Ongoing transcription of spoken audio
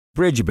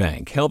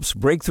Bridgebank helps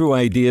breakthrough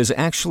ideas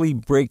actually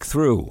break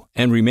through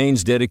and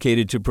remains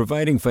dedicated to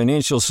providing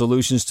financial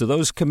solutions to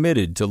those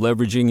committed to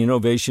leveraging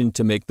innovation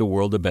to make the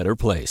world a better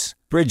place.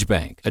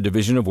 Bridgebank, a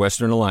division of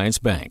Western Alliance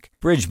Bank.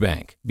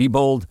 Bridgebank. Be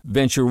bold,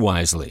 venture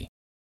wisely.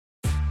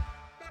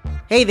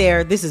 Hey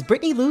there, this is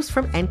Brittany Luce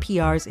from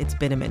NPR's It's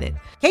Been a Minute.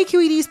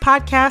 KQED's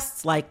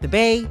podcasts like The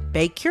Bay,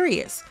 Bay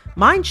Curious,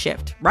 Mind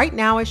Shift, Right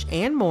Nowish,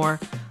 and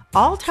more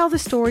all tell the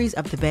stories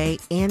of the Bay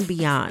and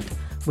beyond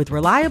with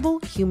reliable,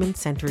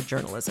 human-centered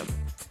journalism.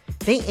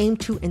 They aim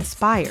to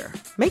inspire,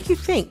 make you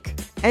think,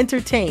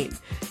 entertain,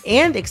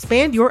 and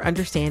expand your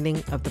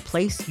understanding of the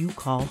place you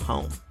call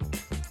home.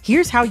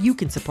 Here's how you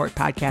can support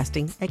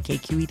podcasting at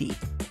KQED.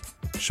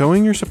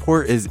 Showing your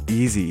support is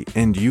easy,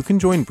 and you can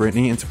join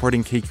Brittany in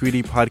supporting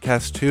KQED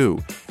Podcast too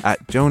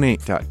at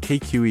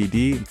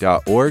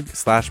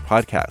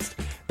donate.kqed.org/podcast.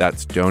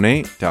 That's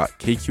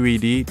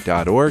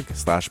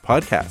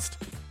donate.kqed.org/podcast.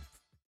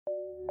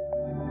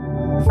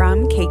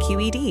 From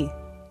KQED.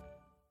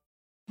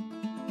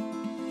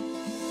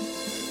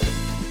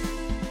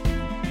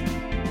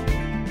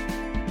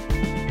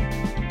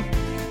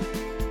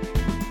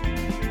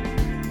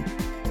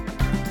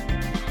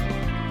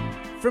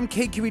 From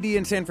KQED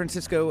in San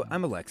Francisco,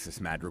 I'm Alexis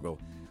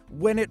Madrigal.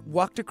 When it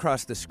walked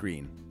across the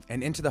screen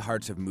and into the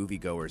hearts of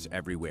moviegoers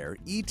everywhere,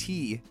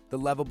 E.T., the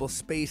lovable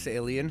space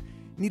alien,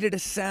 needed a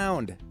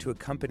sound to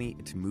accompany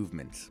its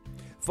movements.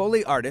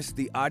 Foley artists,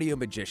 the audio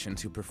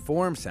magicians who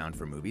perform sound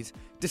for movies,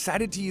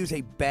 decided to use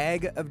a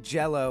bag of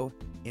Jell-O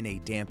in a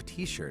damp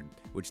t-shirt,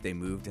 which they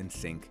moved in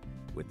sync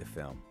with the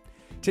film.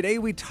 Today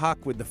we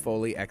talk with the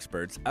Foley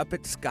experts up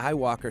at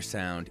Skywalker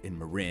Sound in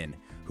Marin,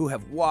 who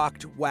have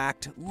walked,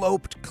 whacked,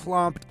 loped,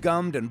 clomped,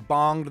 gummed, and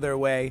bonged their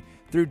way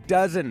through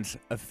dozens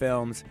of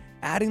films,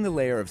 adding the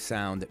layer of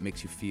sound that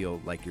makes you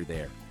feel like you're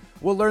there.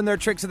 We'll learn their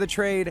tricks of the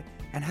trade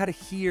and how to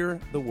hear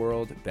the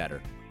world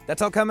better.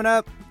 That's all coming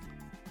up.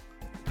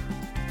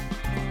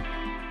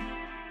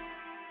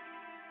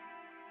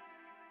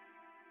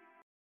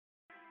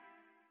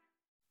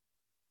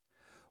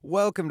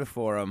 Welcome to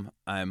Forum.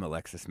 I'm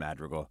Alexis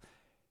Madrigal.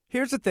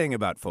 Here's the thing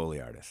about Foley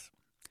artists.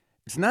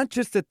 It's not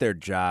just that their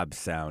jobs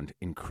sound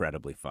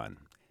incredibly fun.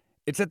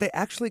 It's that they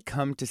actually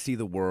come to see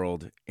the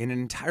world in an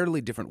entirely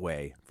different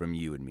way from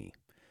you and me.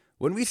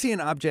 When we see an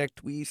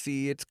object, we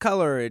see its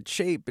color, its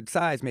shape, its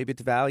size, maybe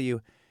its value.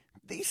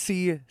 They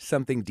see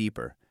something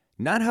deeper.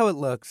 Not how it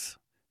looks,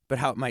 but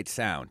how it might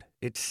sound,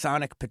 its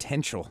sonic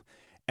potential,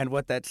 and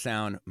what that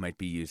sound might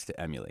be used to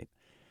emulate.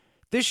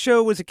 This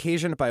show was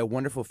occasioned by a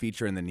wonderful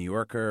feature in The New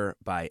Yorker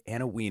by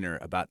Anna Wiener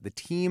about the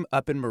team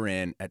up in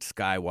Marin at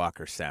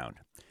Skywalker Sound.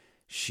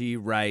 She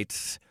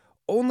writes,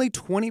 only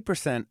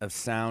 20% of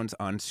sounds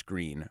on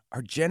screen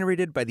are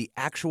generated by the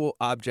actual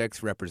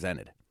objects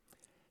represented.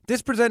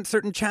 This presents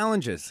certain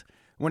challenges.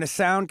 When a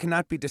sound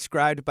cannot be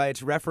described by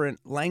its referent,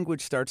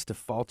 language starts to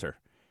falter.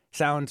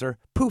 Sounds are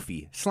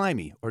poofy,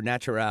 slimy, or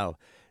natural.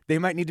 They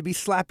might need to be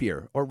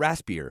slappier, or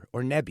raspier,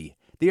 or nebby.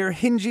 They are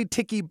hingy,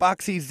 ticky,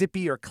 boxy,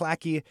 zippy, or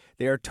clacky.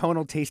 They are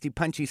tonal, tasty,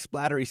 punchy,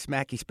 splattery,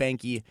 smacky,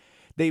 spanky.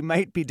 They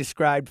might be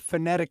described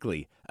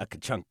phonetically, a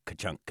ka-chunk,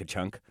 ka-chunk,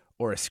 ka-chunk,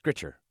 or a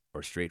scritcher,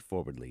 or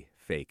straightforwardly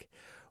fake.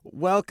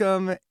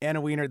 Welcome, Anna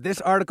Wiener.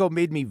 This article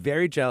made me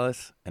very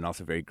jealous and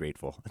also very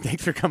grateful.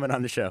 Thanks for coming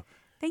on the show.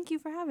 Thank you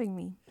for having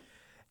me.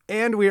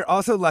 And we're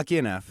also lucky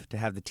enough to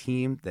have the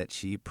team that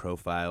she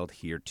profiled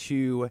here,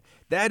 too.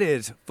 That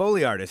is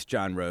Foley artist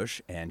John Roche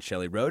and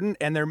Shelley Roden,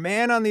 and their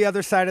man on the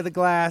other side of the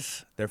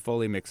glass, their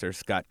Foley mixer,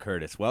 Scott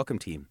Curtis. Welcome,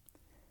 team.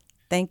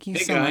 Thank you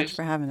so much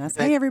for having us.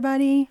 Hey,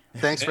 everybody.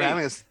 Thanks for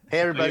having us. Hey,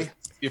 everybody.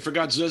 You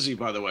forgot Zizzy,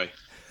 by the way.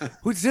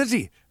 Who's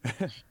Zizzy?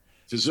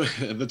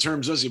 The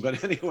term Zizzy,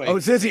 but anyway. Oh,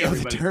 Zizzy. Oh,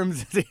 the term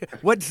Zizzy.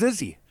 What's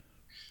Zizzy?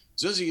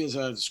 Zizzy is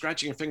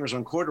scratching your fingers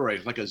on corduroy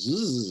like a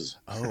zzz.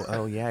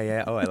 Oh,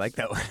 yeah. Oh, I like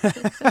that one.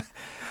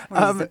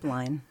 Or a zip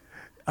line.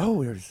 Oh,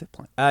 we're a zip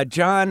line.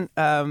 John,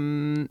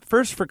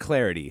 first for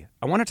clarity,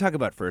 I want to talk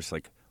about first,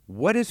 like,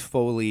 what is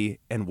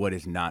Foley and what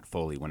is not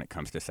Foley when it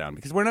comes to sound?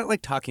 Because we're not,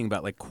 like, talking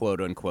about, like,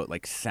 quote-unquote,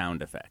 like,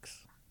 sound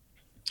effects.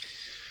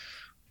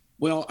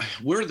 Well,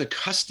 we're the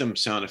custom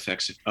sound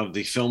effects of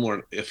the film,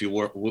 or if you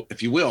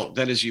will.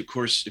 That is, of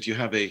course, if you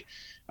have a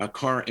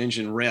car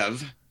engine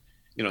rev,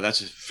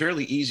 that's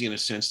fairly easy in a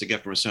sense to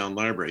get from a sound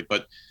library.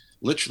 But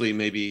literally,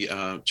 maybe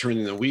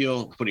turning the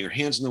wheel, putting your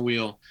hands in the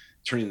wheel,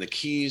 turning the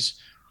keys,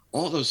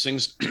 all those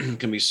things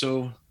can be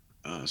so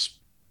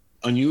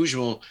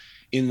unusual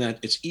in that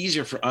it's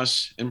easier for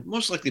us, and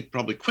most likely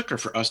probably quicker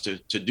for us to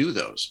do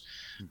those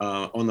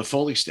on the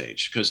Foley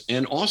stage.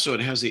 And also it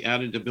has the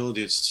added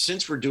ability,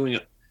 since we're doing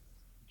it,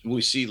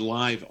 we see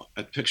live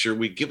a picture,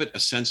 we give it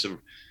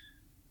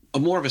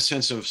more of a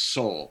sense of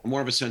soul,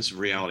 more of a sense of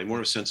reality, more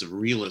of a sense of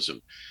realism.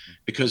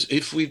 Because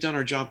if we've done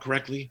our job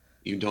correctly,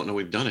 you don't know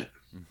we've done it.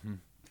 Mm-hmm.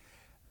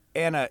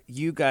 Anna,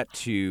 you got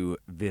to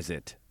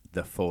visit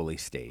the Foley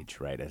stage,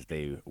 right, as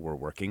they were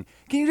working.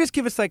 Can you just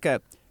give us like a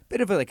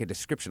bit of a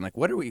description? Like,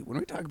 when we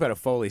talk about a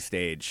Foley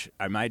stage,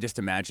 am I just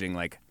imagining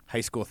like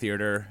high school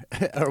theater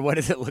or what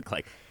does it look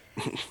like?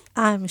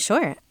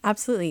 Sure,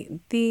 absolutely.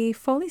 The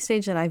Foley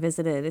stage that I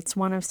visited, it's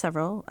one of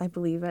several, I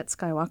believe, at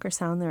Skywalker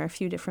Sound. There are a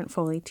few different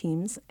Foley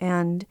teams,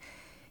 and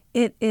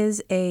it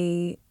is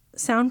a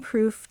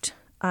soundproofed.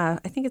 I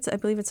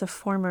believe it's a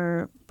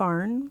former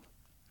barn,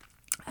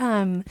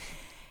 and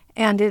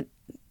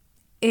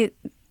it's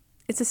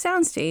a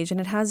sound stage, and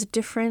it has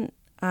different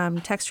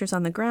textures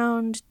on the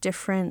ground,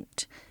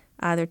 different.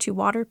 There are 2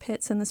 water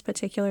pits on this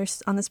particular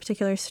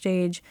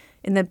stage.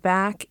 In the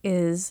back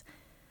is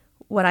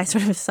what I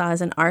sort of saw as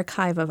an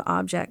archive of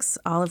objects,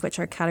 all of which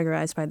are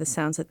categorized by the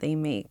sounds that they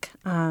make.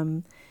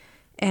 And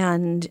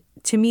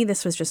to me,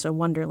 this was just a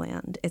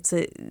wonderland.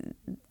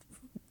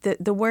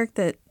 The work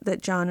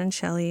that John and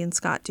Shelley and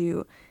Scott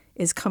do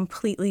is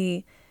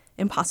completely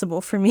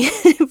impossible for me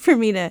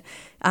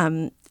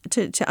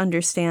to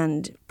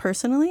understand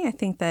personally. I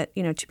think that,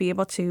 to be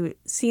able to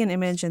see an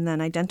image and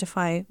then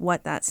identify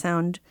what that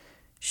sound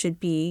should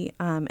be,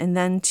 and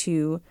then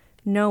to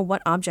know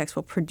what objects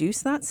will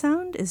produce that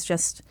sound is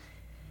just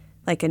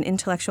like an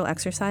intellectual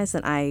exercise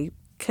that I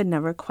could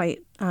never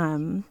quite,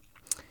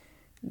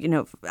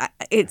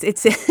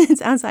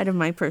 it's outside of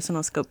my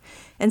personal scope.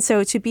 And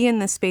so to be in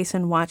this space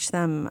and watch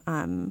them,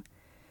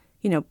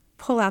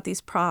 pull out these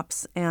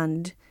props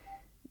and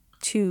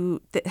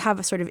to have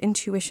a sort of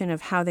intuition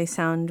of how they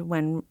sound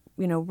when,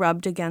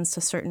 rubbed against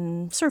a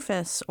certain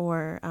surface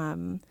or,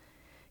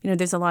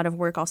 there's a lot of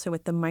work also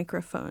with the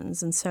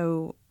microphones. And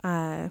so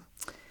I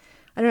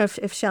don't know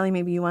if Shelley,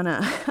 maybe you want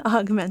to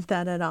augment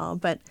that at all,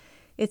 but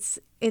it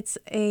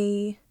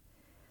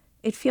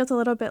feels a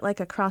little bit like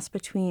a cross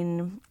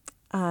between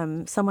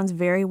someone's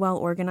very well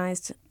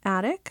organized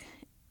attic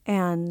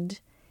and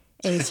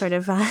a sort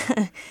of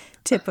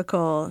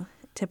typical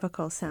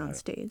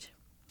soundstage.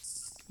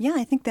 Yeah,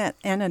 I think that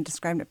Anna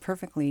described it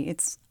perfectly.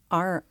 It's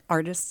our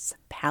artist's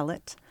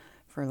palette,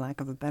 for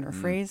lack of a better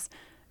phrase,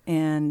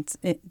 and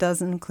it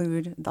does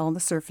include all the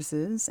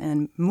surfaces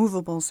and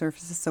movable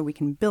surfaces so we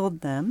can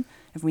build them.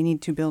 If we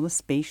need to build a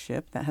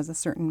spaceship that has a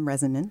certain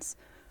resonance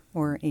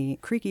or a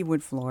creaky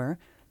wood floor,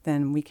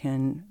 then we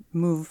can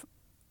move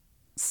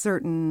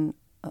certain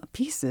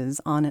pieces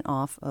on and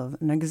off of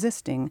an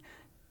existing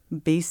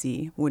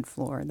bassy wood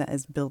floor that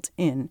is built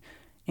in.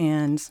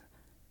 And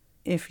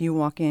if you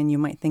walk in, you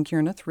might think you're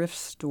in a thrift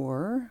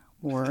store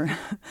or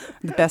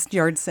the best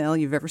yard sale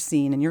you've ever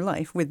seen in your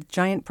life with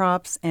giant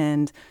props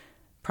and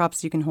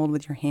props you can hold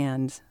with your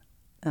hand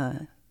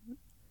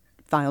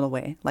filed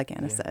away, like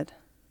Anna said.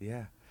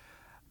 Yeah.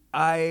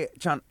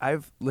 John,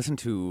 I've listened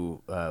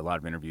to a lot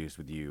of interviews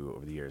with you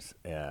over the years,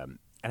 and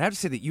I have to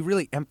say that you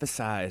really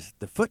emphasize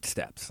the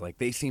footsteps. Like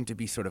they seem to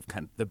be sort of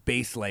kind of the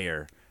base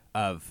layer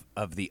of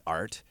the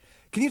art.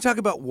 Can you talk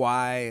about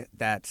why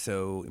that's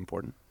so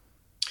important?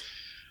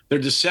 They're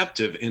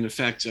deceptive. And in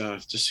fact,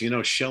 just so you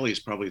know, Shelley is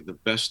probably the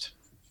best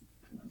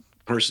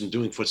person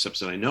doing footsteps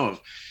that I know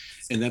of.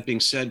 And that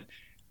being said,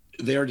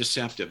 they are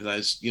deceptive. That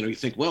is, you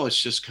think, well,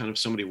 it's just kind of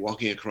somebody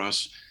walking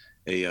across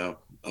a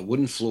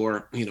wooden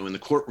floor, in the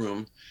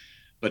courtroom.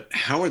 But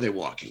how are they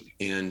walking?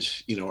 And,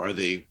 are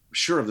they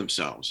sure of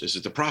themselves? Is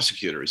it the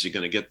prosecutor? Is he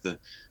going to get the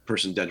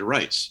person dead to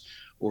rights?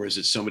 Or is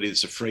it somebody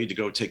that's afraid to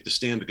go take the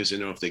stand because they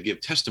know if they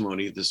give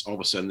testimony, this all of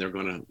a sudden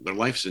their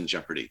life's in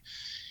jeopardy.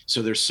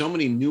 So there's so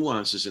many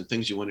nuances and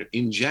things you want to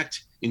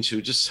inject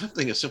into just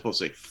something as simple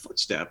as a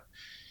footstep.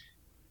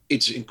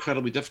 It's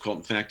incredibly difficult.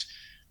 In fact,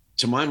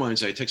 to my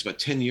mind's eye, it takes about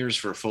 10 years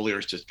for a Foley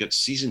artist to get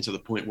seasoned to the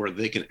point where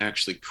they can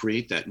actually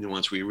create that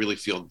nuance where you really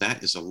feel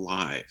that is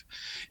alive.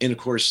 And of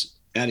course,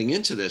 adding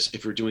into this,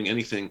 if you're doing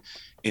anything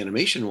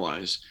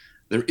animation-wise,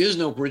 there is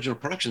no original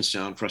production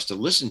sound for us to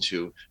listen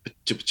to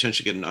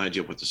potentially get an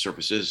idea of what the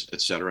surface is,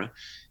 et cetera.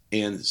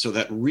 And so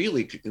that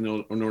really, in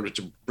order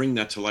to bring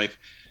that to life,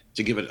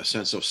 to give it a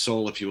sense of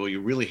soul, if you will,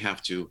 you really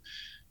have to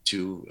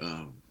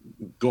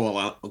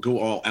go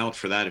all out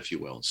for that, if you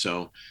will.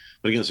 So,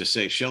 but again, as I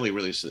say, Shelley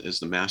really is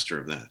the master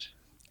of that.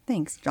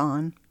 Thanks,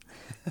 John.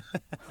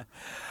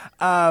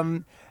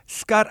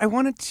 Scott, I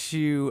wanted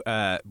to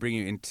bring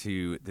you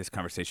into this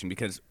conversation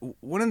because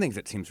one of the things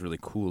that seems really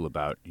cool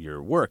about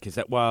your work is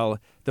that while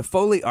the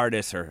Foley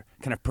artists are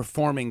kind of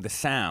performing the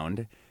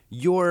sound,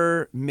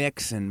 your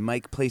mix and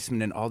mic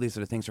placement and all these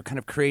other things are kind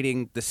of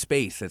creating the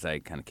space, as I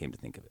kind of came to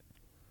think of it.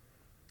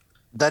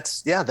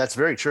 That's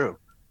very true.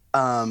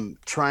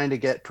 Trying to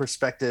get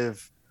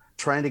perspective,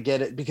 trying to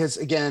get it, because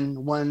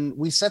again, when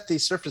we set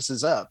these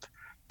surfaces up,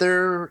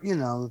 they're,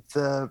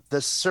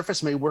 the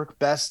surface may work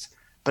best,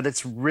 but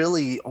it's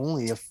really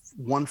only a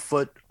 1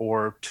 foot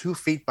or 2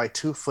 feet by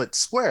 2 foot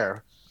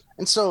square.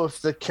 And so if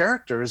the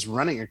character is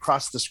running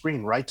across the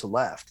screen right to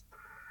left,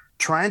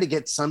 trying to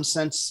get some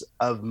sense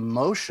of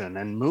motion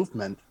and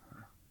movement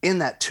in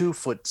that 2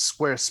 foot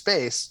square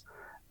space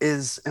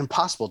is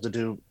impossible to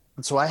do.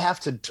 So I have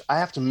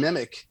to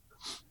mimic,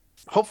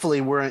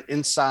 hopefully we're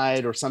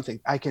inside or something.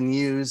 I can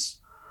use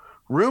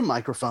room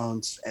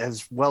microphones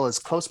as well as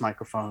close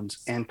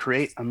microphones and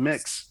create a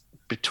mix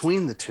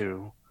between the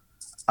two,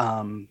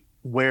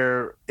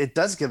 where it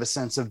does give a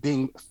sense of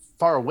being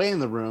far away in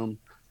the room.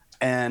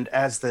 And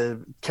as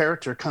the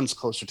character comes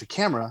closer to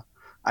camera,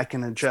 I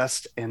can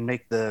adjust and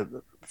make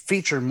the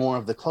feature more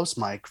of the close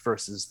mic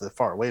versus the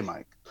far away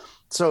mic.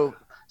 So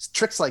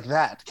tricks like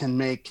that can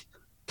make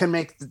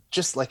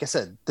just like I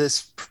said,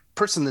 this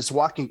person that's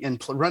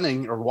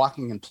running or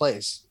walking in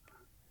place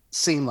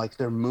seem like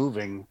they're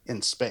moving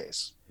in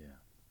space. Yeah.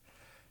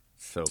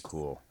 So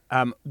cool.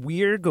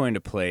 We're going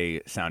to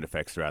play sound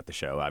effects throughout the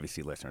show.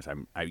 Obviously, listeners,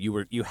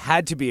 you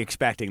had to be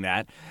expecting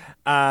that.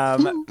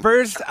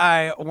 First,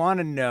 I want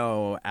to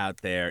know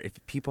out there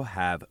if people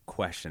have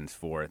questions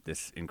for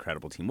this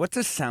incredible team. What's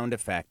a sound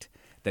effect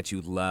that you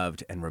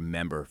loved and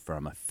remember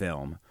from a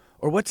film?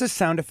 Or what's a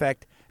sound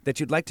effect that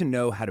you'd like to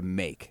know how to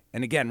make?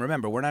 And again,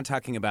 remember, we're not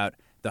talking about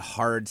the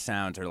hard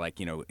sounds or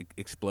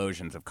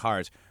explosions of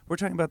cars. We're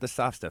talking about the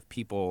soft stuff,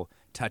 people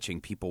touching,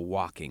 people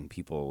walking,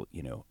 people,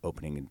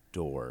 opening a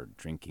door,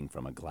 drinking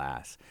from a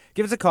glass.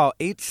 Give us a call,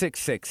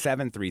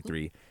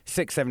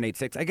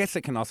 866-733-6786. I guess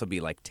it can also be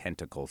like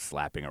tentacles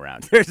slapping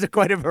around. There's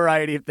quite a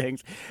variety of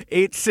things.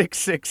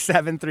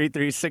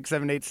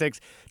 866-733-6786.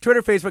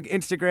 Twitter, Facebook,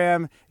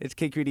 Instagram, it's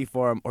KQED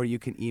Forum, or you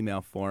can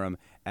email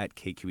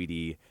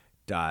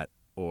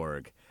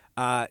forum@kqed.org.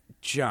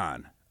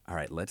 John, all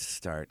right, let's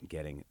start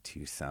getting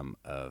to some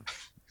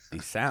of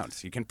these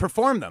sounds. You can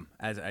perform them,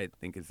 as I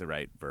think is the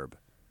right verb.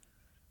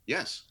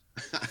 Yes.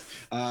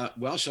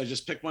 Well, should I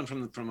just pick one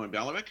from my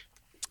bailiwick?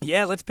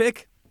 Yeah, let's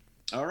pick.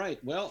 All right.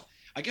 Well,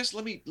 I guess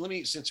let me,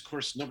 since of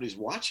course nobody's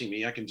watching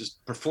me, I can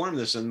just perform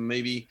this and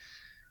maybe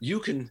you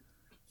can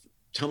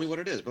tell me what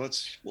it is. But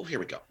here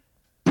we go.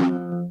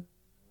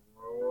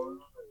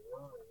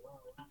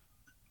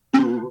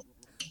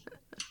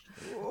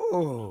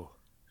 Oh.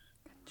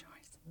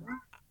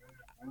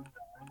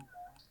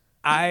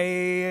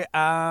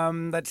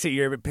 Let's see,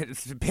 your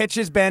pitch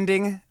is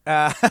bending.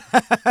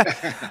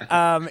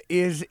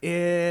 Is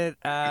it,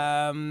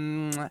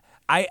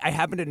 I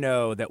happen to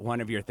know that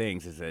one of your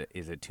things is a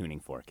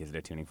tuning fork. Is it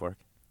a tuning fork?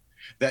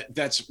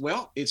 It's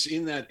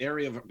in that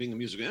area of being a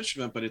musical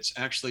instrument, but it's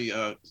actually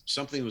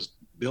something that was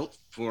built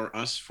for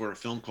us for a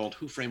film called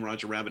Who Framed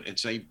Roger Rabbit.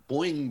 It's a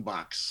boing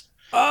box.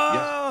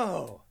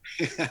 Oh!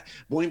 Yeah.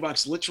 Boing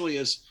box literally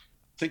is,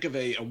 think of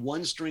a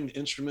one-stringed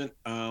instrument,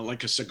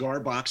 like a cigar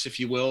box, if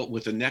you will,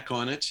 with a neck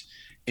on it.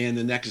 And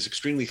the neck is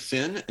extremely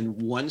thin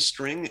and one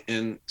string.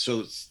 And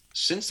so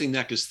since the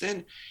neck is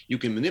thin, you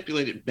can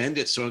manipulate it, bend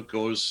it so it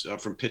goes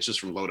from pitches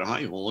from low to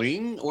high,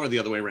 or the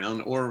other way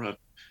around, or a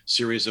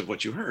series of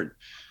what you heard.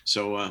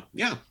 So,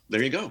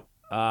 there you go.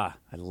 I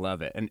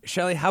love it. And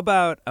Shelley, how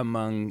about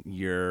among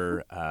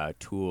your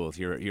tools,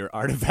 your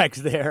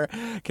artifacts there?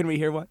 Can we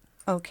hear one?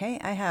 Okay,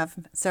 I have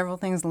several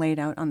things laid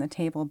out on the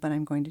table, but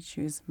I'm going to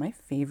choose my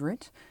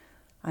favorite.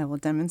 I will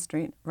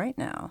demonstrate right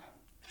now.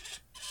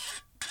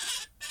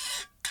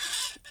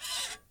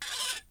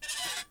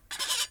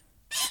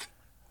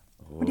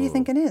 What do you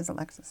think it is,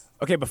 Alexis?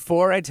 Okay,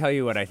 before I tell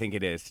you what I think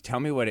it is, tell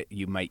me what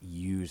you might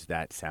use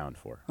that sound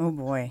for. Oh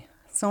boy,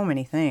 so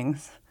many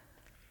things.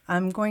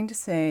 I'm going to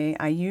say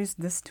I used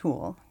this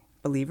tool,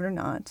 believe it or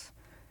not,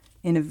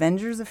 in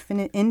Avengers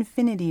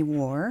Infinity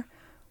War,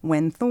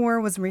 when Thor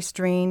was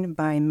restrained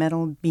by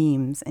metal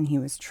beams and he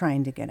was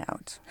trying to get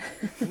out.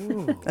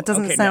 Ooh. That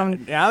doesn't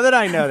sound... Now that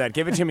I know that,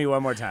 give it to me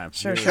one more time.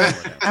 Sure.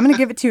 I'm going to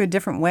give it to you a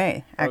different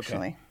way,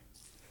 actually. Okay.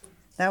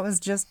 That was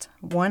just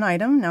one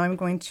item. Now I'm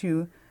going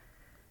to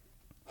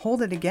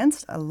hold it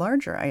against a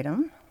larger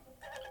item.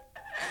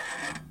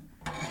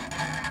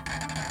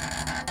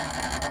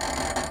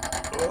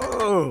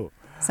 Oh!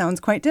 Sounds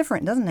quite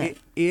different, doesn't it?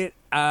 Is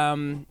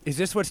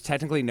this what's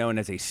technically known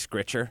as a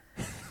scritcher?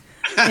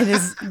 It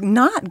is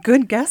not.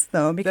 Good guess,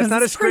 though, because that's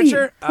not it's a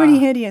scritcher? pretty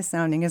hideous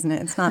sounding, isn't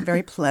it? It's not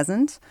very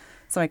pleasant,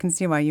 so I can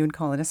see why you would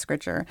call it a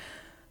scritcher.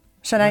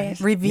 Should I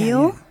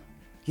reveal?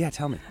 Yeah,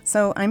 tell me.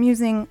 So I'm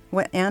using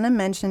what Anna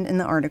mentioned in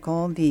the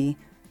article, the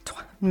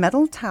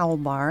metal towel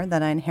bar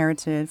that I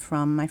inherited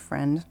from my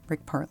friend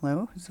Rick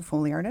Partlow, who's a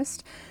Foley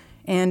artist.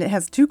 And it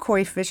has 2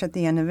 koi fish at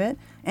the end of it.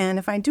 And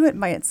if I do it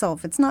by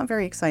itself, it's not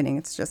very exciting.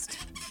 It's just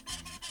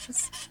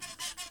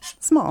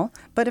small.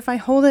 But if I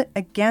hold it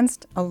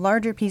against a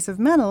larger piece of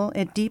metal,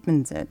 it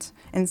deepens it.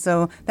 And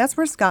so that's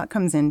where Scott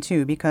comes in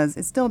too, because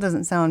it still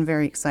doesn't sound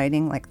very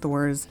exciting like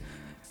Thor's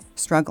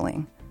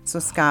struggling. So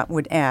Scott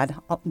would add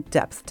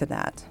depth to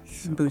that,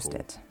 boost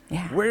it.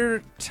 Yeah.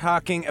 We're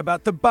talking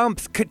about the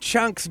bumps,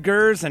 ka-chunks,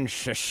 gurs, and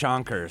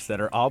shashonkers that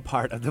are all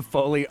part of the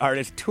Foley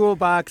Artist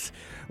Toolbox.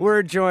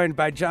 We're joined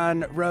by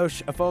John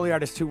Roche, a Foley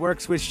artist who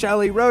works with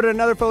Shelley Rhoda,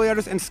 another Foley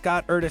artist, and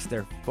Scott Curtis,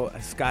 their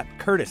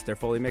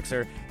Foley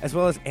mixer, as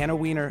well as Anna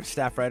Wiener,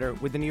 staff writer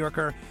with The New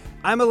Yorker.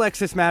 I'm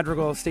Alexis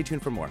Madrigal. Stay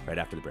tuned for more right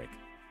after the break.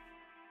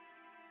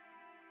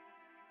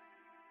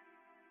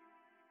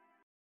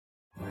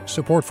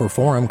 Support for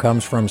Forum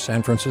comes from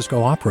San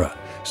Francisco Opera.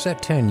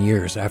 Set 10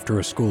 years after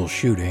a school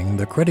shooting,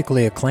 the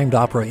critically acclaimed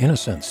opera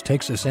Innocence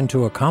takes us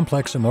into a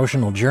complex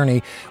emotional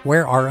journey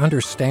where our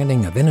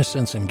understanding of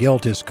innocence and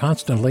guilt is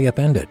constantly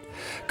upended.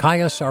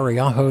 Kaya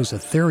Sariaho's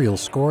ethereal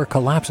score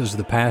collapses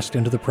the past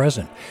into the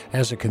present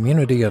as a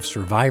community of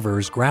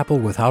survivors grapple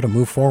with how to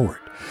move forward.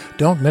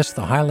 Don't miss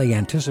the highly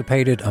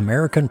anticipated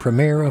American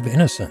premiere of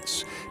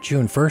Innocence,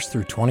 June 1st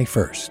through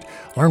 21st.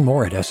 Learn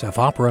more at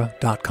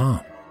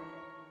sfopera.com.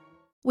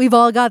 We've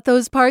all got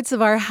those parts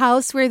of our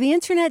house where the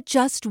internet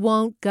just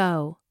won't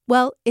go.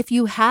 Well, if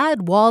you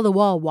had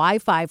wall-to-wall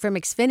Wi-Fi from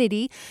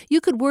Xfinity,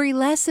 you could worry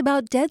less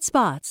about dead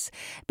spots.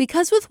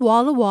 Because with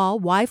wall-to-wall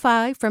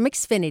Wi-Fi from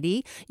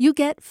Xfinity, you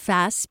get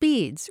fast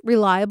speeds,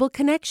 reliable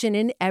connection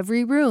in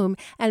every room,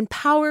 and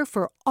power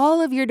for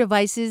all of your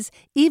devices,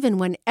 even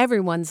when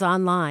everyone's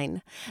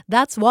online.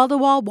 That's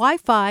wall-to-wall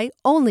Wi-Fi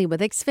only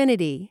with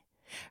Xfinity.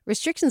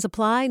 Restrictions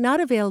apply, not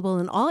available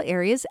in all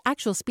areas.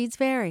 Actual speeds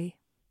vary.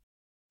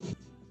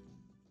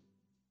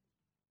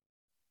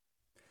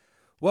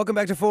 Welcome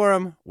back to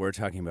Forum. We're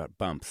talking about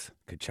bumps,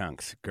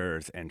 ka-chunks,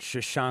 gers, and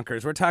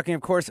shashonkers. We're talking,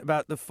 of course,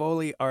 about the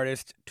Foley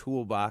Artist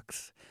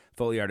Toolbox.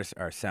 Foley artists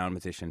are sound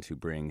musicians who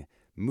bring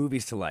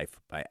movies to life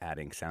by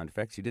adding sound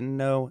effects you didn't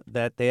know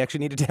that they actually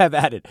needed to have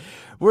added.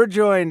 We're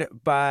joined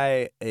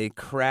by a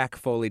crack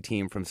Foley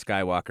team from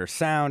Skywalker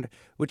Sound,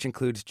 which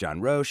includes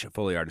John Roche, a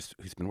Foley artist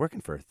who's been working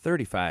for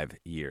 35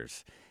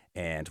 years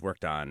and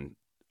worked on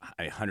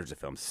hundreds of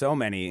films, so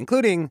many,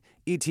 including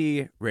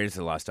E.T., Raiders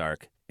of the Lost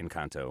Ark,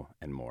 Encanto,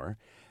 and more.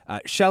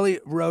 Shelley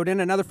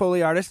Roden, another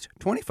Foley artist,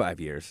 25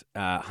 years.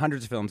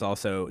 Hundreds of films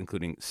also,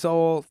 including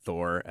Soul,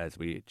 Thor, as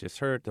we just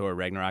heard, Thor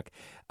Ragnarok,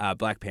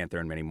 Black Panther,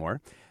 and many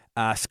more.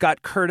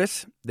 Scott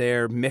Curtis,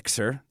 their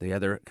mixer, the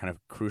other kind of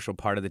crucial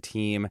part of the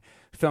team.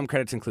 Film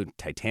credits include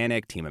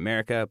Titanic, Team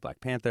America,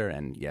 Black Panther,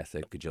 and yes,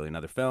 a gajillion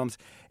other films.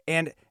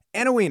 And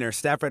Anna Wiener,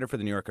 staff writer for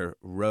The New Yorker,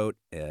 wrote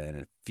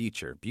a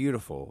feature,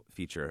 beautiful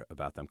feature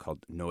about them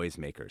called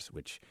Noisemakers,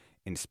 which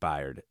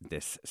inspired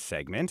this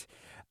segment.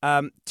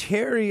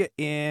 Terry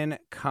in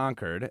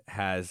Concord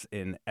has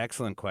an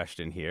excellent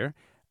question here.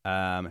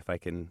 If I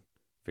can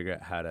figure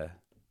out how to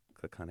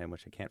click on him,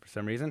 which I can't for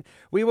some reason.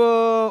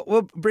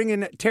 We'll bring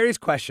in Terry's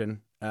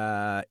question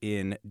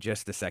in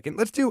just a second.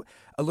 Let's do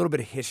a little bit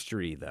of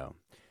history, though.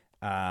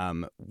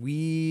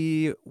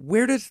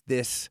 Where does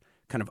this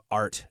kind of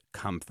art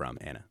come from,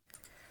 Anna?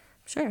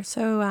 Sure.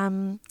 So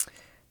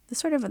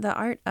the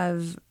art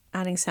of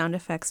adding sound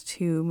effects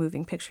to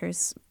moving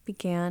pictures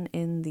began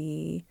in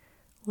the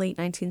late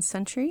 19th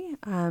century.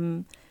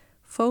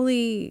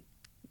 Foley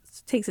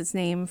takes its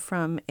name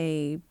from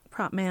a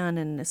prop man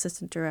and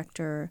assistant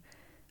director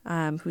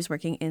who was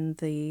working in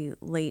the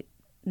late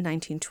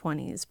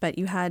 1920s. But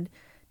you had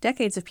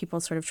decades of people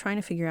sort of trying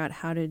to figure out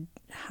how to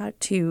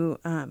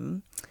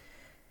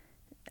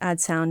add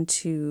sound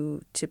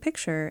to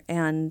picture,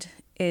 and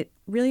it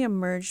really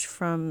emerged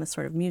from the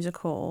sort of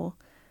musical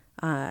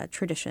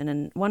tradition.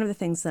 And one of the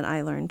things that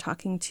I learned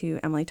talking to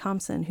Emily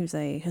Thompson, who's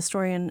a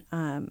historian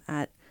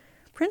at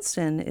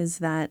Princeton, is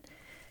that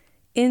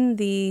in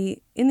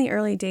the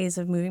early days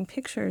of moving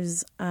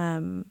pictures,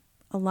 a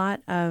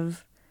lot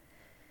of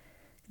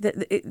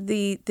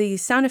the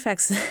sound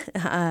effects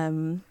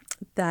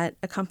that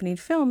accompanied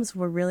films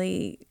were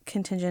really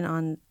contingent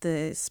on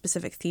the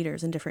specific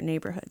theaters in different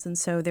neighborhoods. And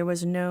so there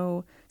was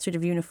no sort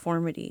of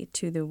uniformity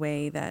to the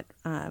way that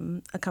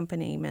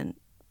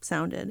accompaniment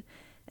sounded.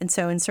 And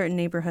so in certain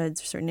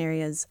neighborhoods, certain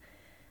areas,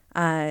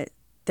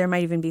 there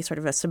might even be sort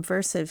of a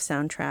subversive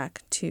soundtrack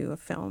to a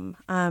film.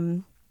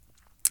 And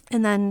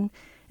then,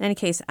 in any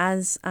case,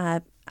 as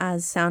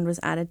sound was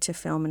added to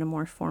film in a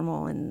more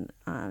formal and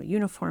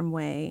uniform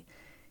way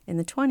in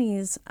the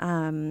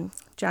 20s,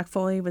 Jack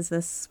Foley was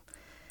this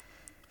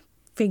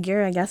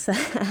figure, I guess,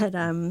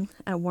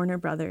 at Warner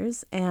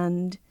Brothers,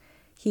 and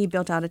he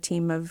built out a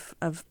team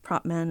of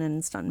prop men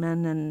and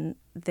stuntmen, and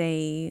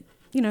they,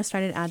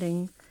 started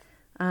adding.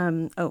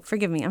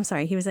 Forgive me. I'm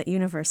sorry. He was at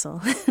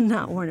Universal,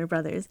 not Warner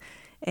Brothers,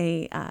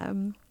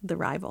 the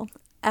rival.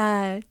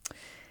 And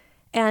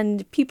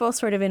people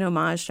sort of in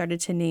homage started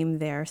to name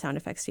their sound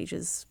effects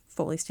stages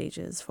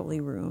Foley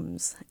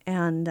rooms.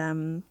 And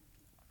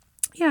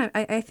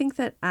I think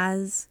that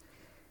as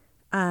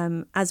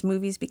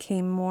movies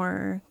became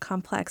more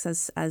complex,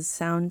 as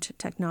sound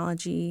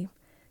technology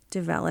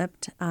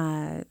developed,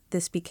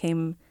 this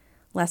became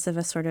less of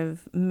a sort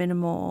of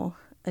minimal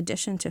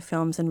addition to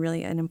films and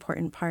really an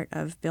important part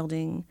of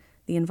building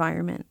the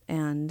environment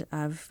and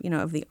of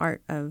the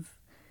art of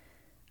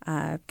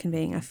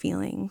conveying a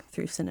feeling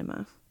through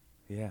cinema.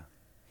 Yeah.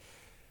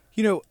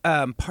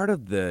 Part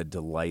of the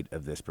delight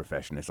of this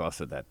profession is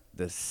also that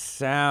the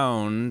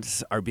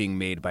sounds are being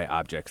made by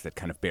objects that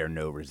kind of bear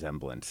no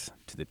resemblance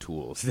to the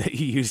tools that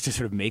you use to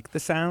sort of make the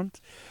sound.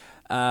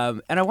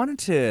 And I wanted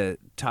to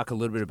talk a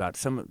little bit about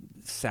some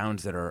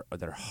sounds that are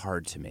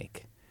hard to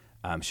make.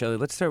 Shelley,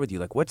 let's start with you.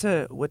 Like, what's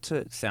a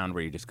sound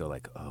where you just go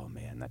like, oh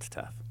man, that's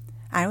tough?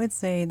 I would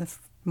say the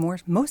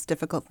most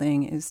difficult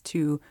thing is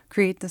to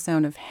create the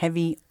sound of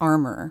heavy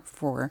armor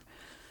for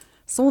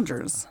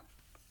soldiers.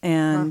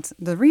 And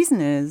the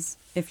reason is,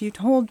 if you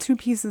hold two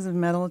pieces of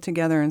metal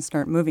together and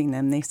start moving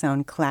them, they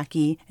sound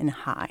clacky and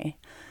high.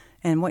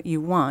 And what you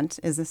want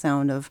is a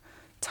sound of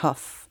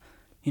tough,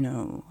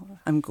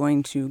 I'm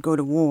going to go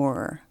to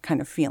war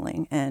kind of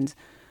feeling. And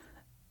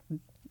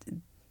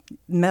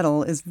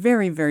metal is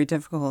very, very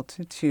difficult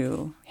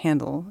to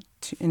handle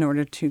in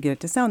order to get it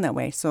to sound that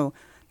way. So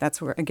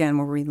that's where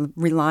we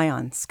rely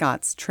on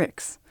Scott's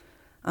tricks.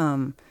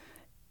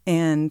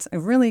 And a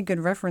really good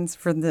reference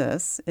for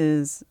this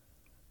is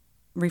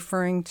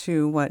referring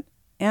to what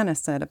Anna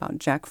said about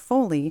Jack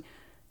Foley.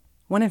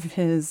 One of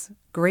his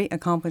great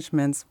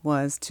accomplishments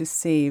was to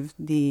save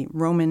the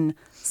Roman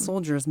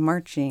soldiers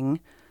marching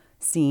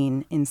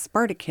scene in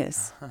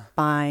Spartacus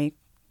by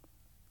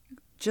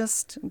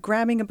just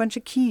grabbing a bunch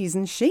of keys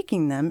and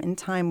shaking them in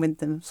time with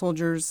the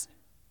soldiers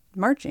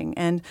marching.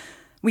 And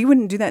we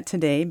wouldn't do that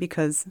today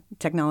because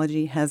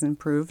technology has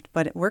improved,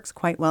 but it works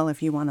quite well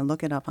if you want to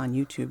look it up on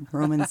YouTube.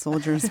 Roman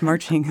soldiers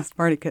marching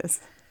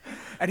Spartacus.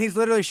 And he's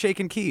literally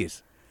shaking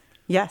keys.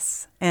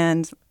 Yes.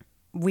 And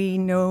we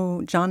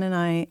know, John and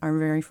I are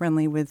very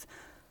friendly with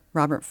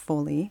Robert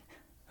Foley,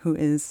 who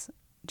is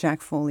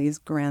Jack Foley's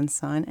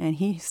grandson, and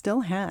he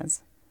still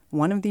has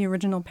one of the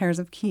original pairs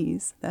of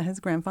keys that his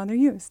grandfather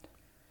used.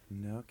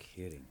 No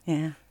kidding.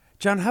 Yeah.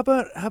 John, how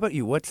about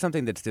you? What's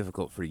something that's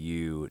difficult for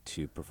you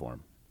to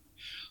perform?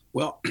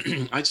 Well,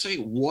 I'd say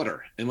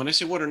water. And when I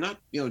say water, not,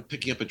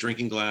 picking up a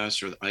drinking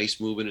glass or the ice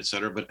movement, et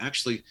cetera, but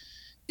actually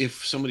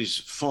if somebody's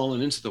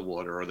fallen into the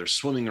water or they're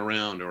swimming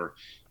around or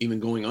even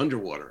going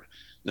underwater.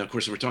 Now, of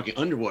course, if we're talking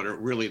underwater,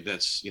 really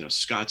that's,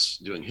 Scott's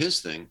doing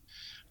his thing.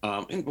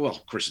 And well,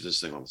 of course, he does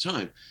his thing all the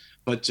time.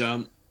 But,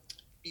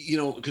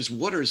 because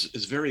water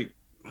is very,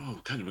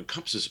 kind of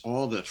encompasses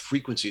all the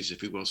frequencies,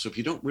 if you will. So if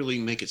you don't really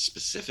make it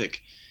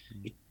specific,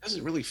 it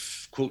doesn't really,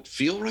 quote,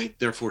 feel right,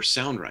 therefore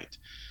sound right.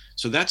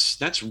 So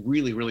that's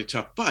really, really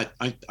tough. But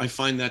I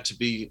find that to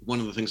be one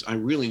of the things I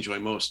really enjoy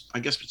most. I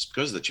guess it's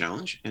because of the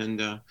challenge.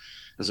 And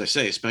as I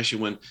say, especially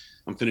when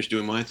I'm finished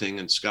doing my thing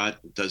and Scott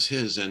does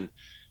his and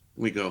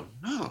we go,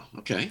 oh,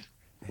 okay.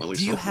 Well,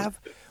 does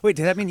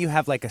that mean you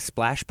have like a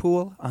splash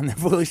pool on the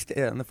Foley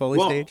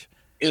stage?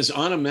 As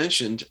Anna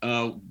mentioned,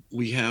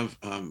 we have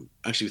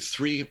actually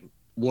 3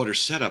 water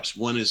setups.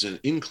 One is an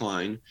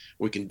incline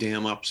where we can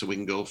dam up so we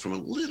can go from a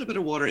little bit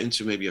of water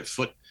into maybe a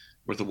foot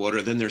worth of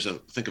water. Then there's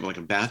think of like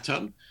a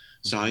bathtub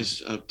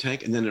size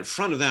tank. And then in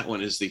front of that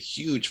one is the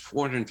huge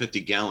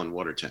 450-gallon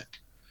water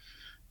tank.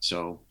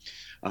 So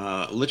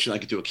literally I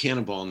could do a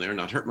cannonball in there,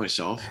 not hurt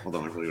myself,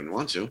 although I really wouldn't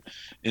want to.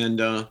 And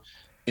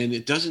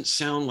it doesn't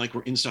sound like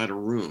we're inside a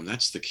room.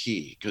 That's the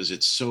key, because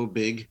it's so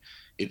big.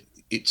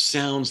 It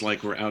sounds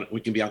like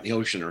we can be out in the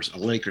ocean or a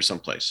lake or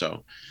someplace.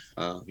 So,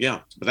 but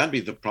that'd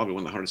be probably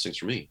one of the hardest things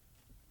for me.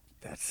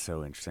 That's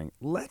so interesting.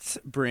 Let's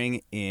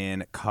bring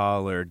in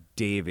caller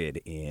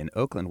David in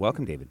Oakland.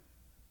 Welcome, David.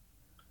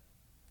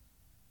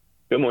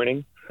 Good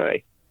morning.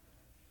 Hi.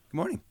 Good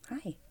morning.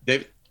 Hi.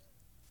 David.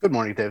 Good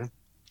morning, David.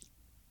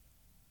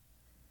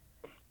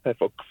 Hi,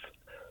 folks.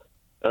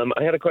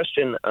 I had a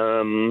question.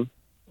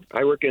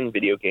 I work in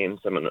video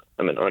games. I'm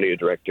an audio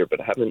director, but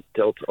I haven't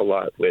dealt a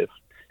lot with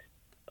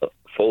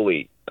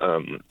Foley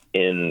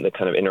in the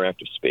kind of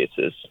interactive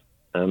spaces.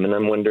 And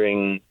I'm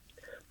wondering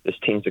this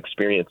team's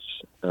experience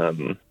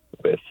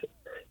with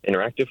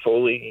interactive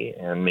Foley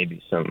and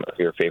maybe some of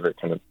your favorite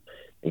kind of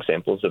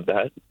examples of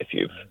that, if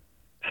you've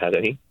had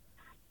any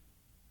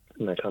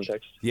in that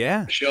context.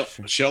 Yeah.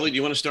 Shelley, do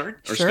you want to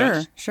start?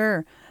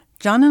 Sure.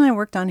 John and I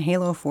worked on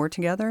Halo 4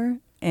 together,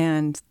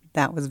 and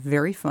that was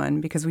very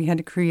fun because we had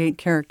to create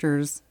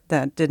characters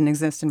that didn't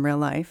exist in real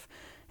life,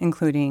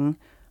 including,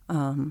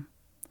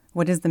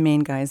 what is the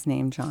main guy's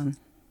name, John?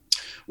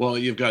 Well,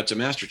 you've got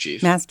Master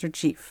Chief. Master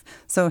Chief.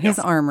 So his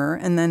armor,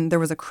 and then there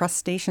was a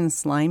crustacean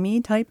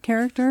slimy type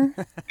character.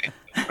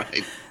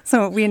 Right.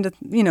 So we ended,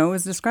 it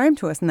was described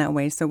to us in that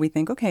way. So we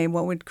think, okay,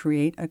 what would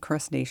create a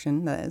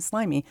crustacean that is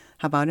slimy?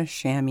 How about a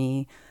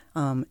chamois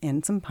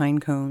and some pine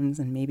cones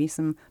and maybe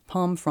some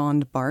palm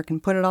frond bark,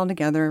 and put it all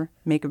together,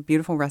 make a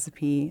beautiful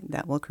recipe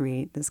that will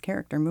create this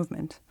character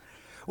movement.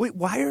 Wait,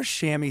 why are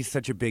chamois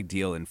such a big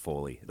deal in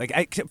Foley?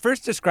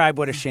 First describe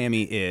what a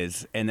chamois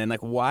is, and then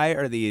why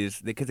are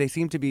these? Because they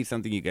seem to be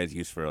something you guys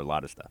use for a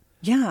lot of stuff.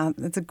 Yeah,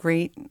 it's a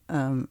great,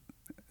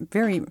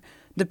 very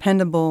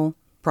dependable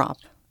prop,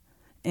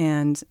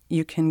 and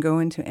you can go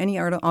into any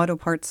auto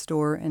parts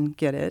store and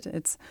get it.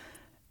 It's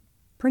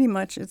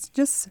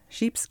just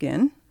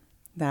sheepskin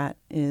that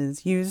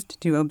is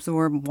used to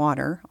absorb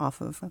water off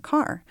of a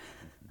car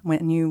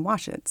when you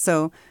wash it.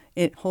 So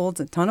it holds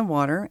a ton of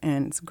water,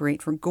 and it's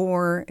great for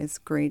gore. It's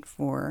great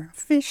for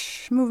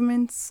fish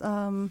movements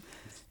and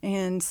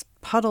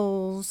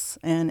puddles,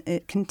 and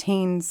it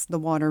contains the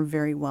water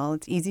very well.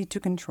 It's easy to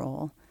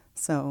control.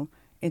 So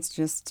it's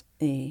just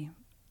a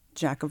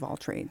jack of all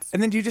trades.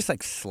 And then do you just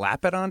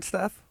slap it on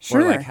stuff?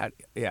 Sure. Or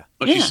yeah.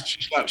 Oh,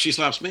 yeah. She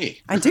slaps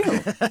me. I do.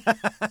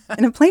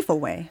 In a playful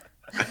way.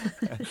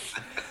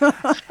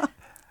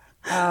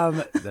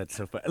 That's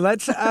so fun.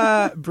 Let's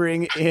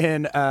bring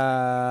in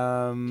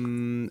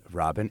Robin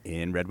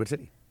in Redwood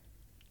City.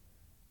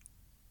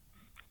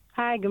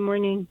 Hi, good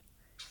morning.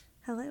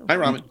 Hello. Hi,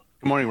 Robin.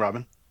 Good morning,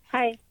 Robin.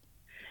 Hi.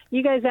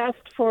 You guys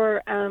asked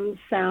for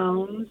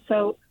sound.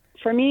 So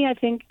for me, I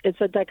think it's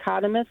a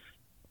dichotomous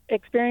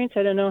experience.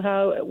 I don't know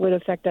how it would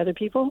affect other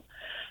people.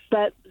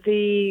 but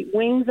the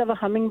wings of a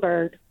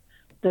hummingbird,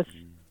 the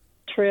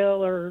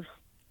trill or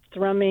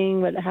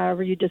thrumming,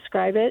 however you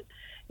describe it,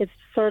 it's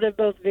sort of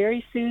both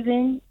very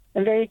soothing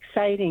and very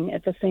exciting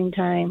at the same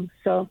time.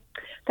 So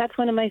that's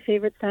one of my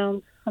favorite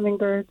sounds,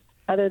 hummingbirds,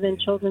 other than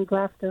children's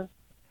laughter.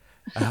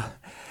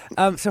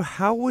 So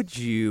how would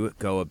you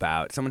go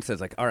about, someone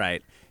says like, all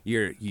right,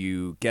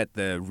 you get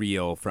the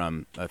reel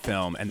from a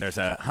film and there's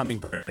a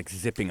hummingbird like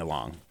zipping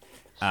along.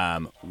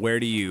 What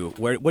do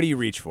you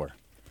reach for?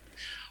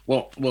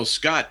 Well,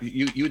 Scott,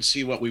 you would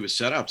see what we would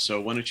set up.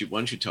 So why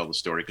don't you tell the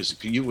story?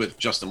 Because you with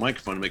just the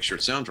microphone to make sure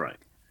it sounds right.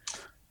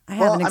 I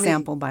have an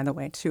example, by the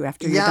way, too,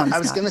 after you're done, I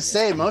was Scott. going to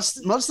say,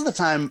 most of the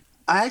time,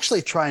 I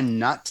actually try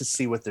not to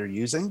see what they're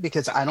using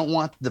because I don't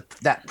want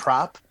that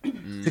prop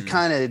to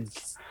kind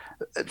of,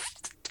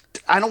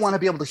 I don't want to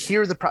be able to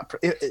hear the prop.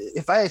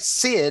 If I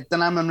see it,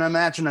 then I'm going to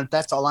imagine that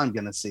that's all I'm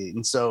going to see.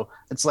 And so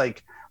it's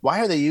like,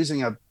 why are they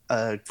using a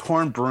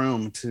corn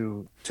broom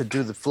to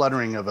do the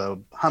fluttering of a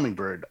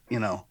hummingbird,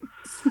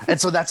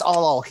 and so that's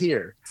all I'll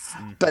hear.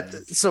 But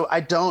so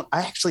I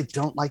actually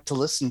don't like to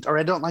listen, or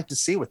I don't like to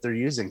see what they're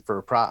using for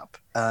a prop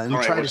and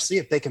try to see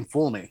if they can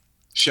fool me.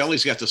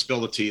 Shelley's got to spill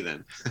the tea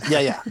then.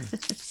 Yeah. All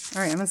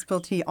right, I'm going to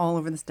spill tea all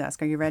over this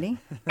desk. Are you ready?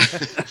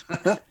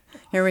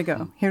 Here we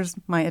go. Here's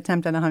my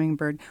attempt at a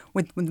hummingbird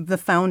with the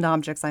found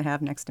objects I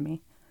have next to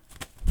me.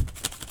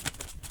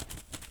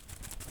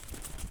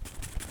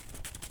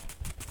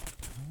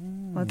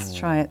 Let's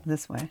try it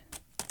this way.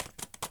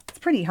 It's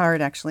pretty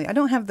hard, actually. I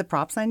don't have the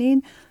props I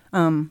need,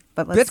 but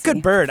let's That's see.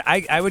 good bird.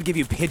 I would give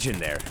you pigeon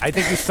there. I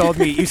think you sold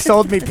me. You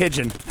sold me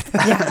pigeon.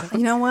 Yeah, you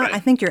know what? I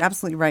think you're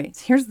absolutely right.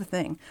 Here's the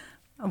thing.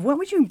 What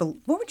would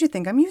you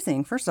think I'm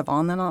using, first of all,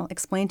 and then I'll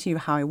explain to you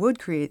how I would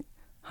create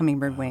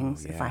hummingbird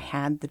wings if I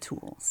had the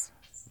tools.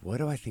 What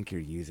do I think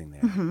you're using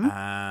there? Mm-hmm.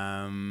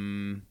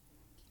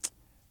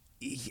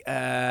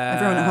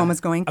 Everyone at home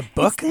is going, a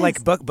book,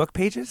 like book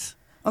pages?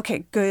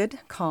 Okay, good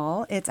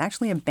call. It's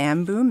actually a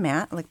bamboo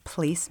mat, like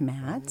place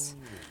mat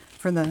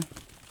for the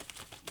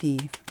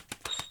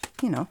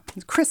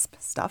crisp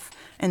stuff,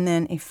 and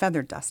then a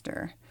feather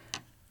duster.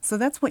 So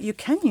that's what you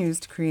can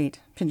use to create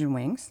pigeon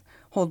wings.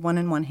 Hold one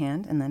in one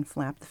hand and then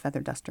flap the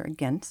feather duster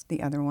against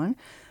the other one.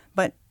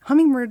 But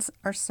hummingbirds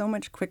are so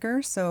much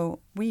quicker, so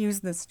we use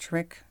this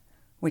trick,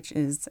 which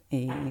is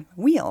a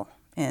wheel.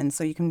 And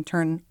so you can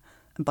turn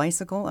a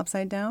bicycle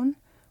upside down,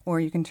 or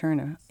you can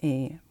turn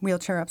a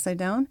wheelchair upside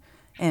down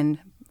and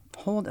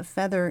hold a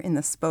feather in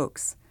the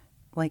spokes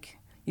like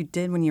you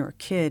did when you were a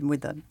kid with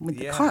the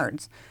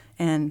cards.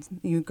 And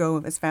you go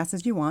as fast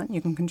as you want.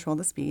 You can control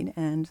the speed,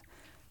 and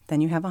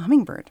then you have a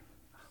hummingbird.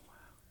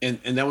 And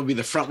that would be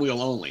the front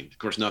wheel only. Of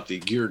course, not the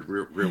geared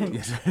rear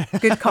wheel.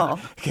 Good call.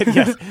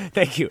 Yes,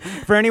 thank you.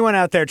 For anyone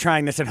out there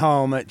trying this at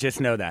home, just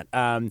know that.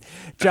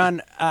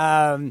 John,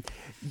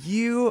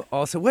 you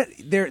also,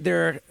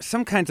 there are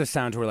some kinds of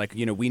sounds where, like,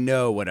 we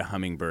know what a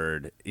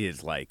hummingbird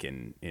is like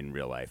in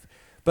real life.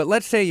 But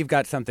let's say you've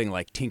got something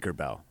like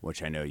Tinkerbell,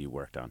 which I know you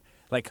worked on.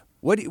 Like,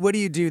 what do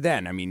you do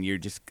then? I mean, you're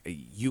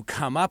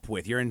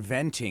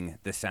inventing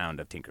the sound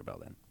of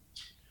Tinkerbell then.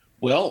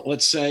 Well,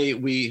 let's say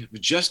we've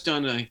just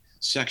done a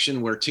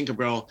section where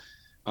Tinkerbell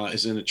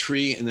is in a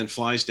tree and then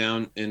flies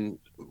down and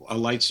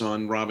alights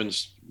on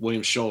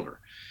William's shoulder.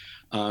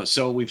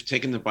 So we've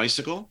taken the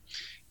bicycle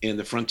and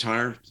the front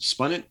tire,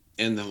 spun it,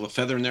 and the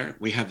feather in there.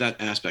 We have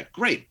that aspect.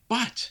 Great,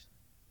 but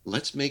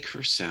let's make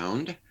her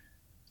sound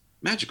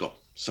magical.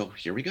 So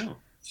here we go.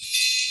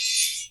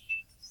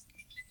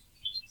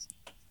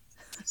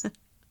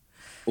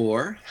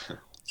 Or,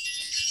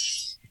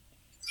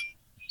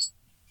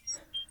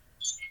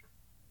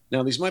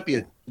 now these might be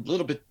a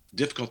little bit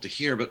difficult to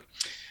hear, but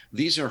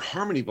these are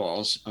harmony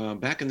balls.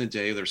 Back in the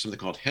day, there was something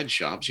called head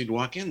shops. You'd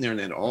walk in there and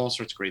they had all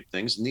sorts of great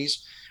things. And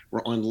these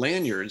were on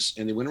lanyards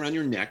and they went around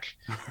your neck.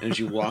 And as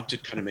you walked,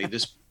 it kind of made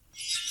this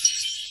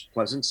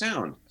pleasant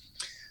sound.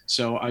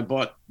 So I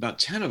bought about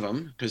 10 of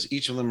them because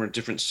each of them are a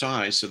different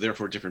size. So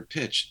therefore different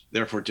pitch,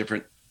 therefore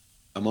different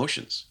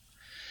emotions.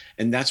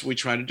 And that's what we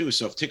try to do.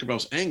 So if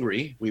Tinkerbell's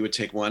angry, we would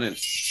take one and...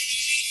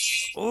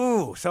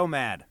 Ooh, so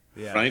mad.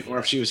 Yeah. Right? Or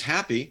if she was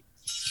happy.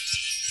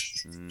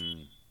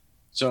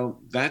 So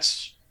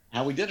that's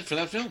how we did it for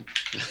that film.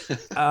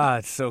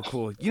 It's so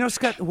cool.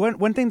 Scott,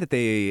 one thing that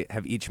they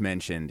have each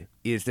mentioned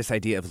is this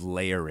idea of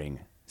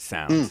layering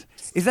sounds.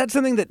 Is that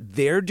something that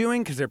they're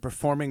doing because they're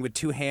performing with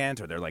two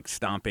hands, or they're like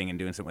stomping and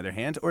doing something with their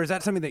hands? Or is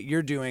that something that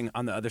you're doing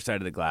on the other side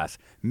of the glass,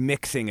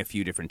 mixing a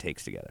few different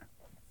takes together?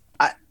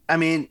 I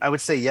mean, I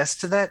would say yes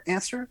to that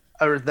answer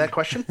or that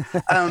question,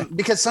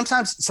 because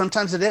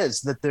sometimes it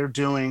is that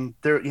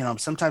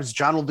sometimes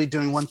John will be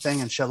doing one thing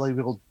and Shelley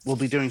will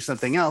be doing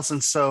something else.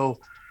 And so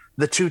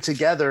the two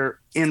together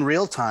in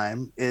real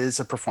time is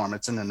a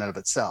performance in and of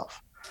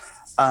itself.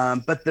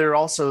 But there are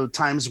also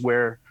times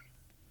where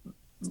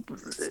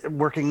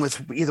working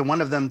with either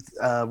one of them,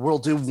 we'll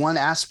do one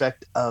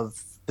aspect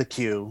of the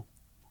cue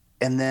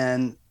and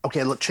then,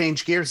 okay, let's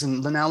change gears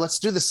and now let's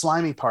do the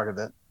slimy part of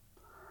it.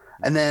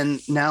 And then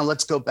now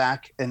let's go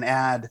back and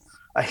add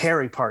a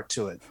hairy part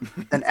to it.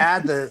 Then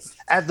add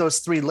those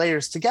 3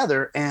 layers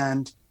together,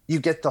 and you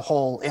get the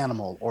whole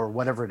animal or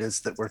whatever it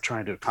is that we're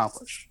trying to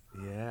accomplish.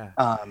 Yeah.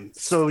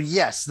 So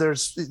yes,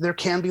 there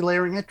can be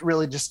layering. It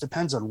really just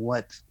depends on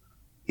what's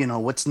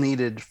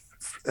needed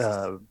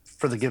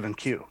for the given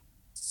cue.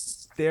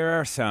 There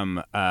are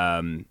some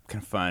kind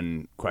of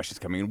fun questions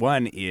coming in.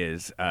 One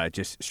is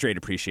just straight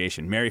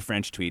appreciation. Mary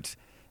French tweets,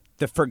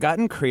 the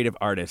forgotten creative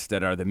artists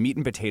that are the meat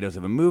and potatoes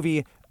of a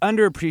movie,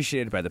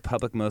 underappreciated by the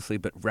public mostly,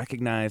 but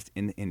recognized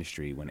in the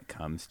industry when it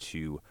comes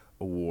to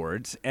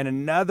awards. And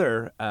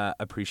another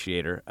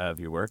appreciator of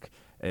your work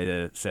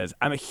says,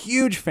 I'm a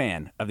huge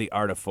fan of the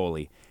art of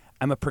Foley.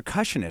 I'm a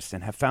percussionist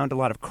and have found a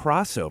lot of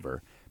crossover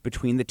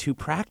between the two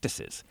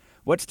practices.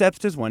 What steps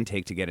does one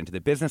take to get into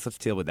the business? Let's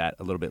deal with that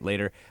a little bit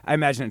later. I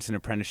imagine it's an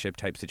apprenticeship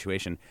type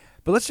situation.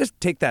 But let's just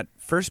take that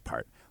first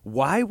part.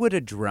 Why would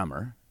a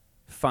drummer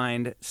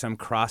find some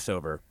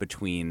crossover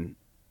between,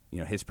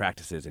 his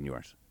practices and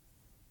yours?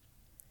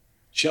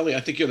 Shelley,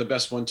 I think you're the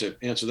best one to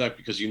answer that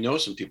because you know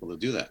some people that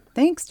do that.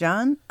 Thanks,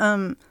 John.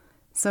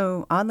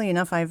 So oddly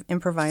enough, I've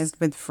improvised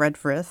with Fred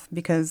Frith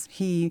because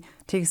he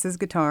takes his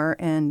guitar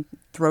and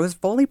throws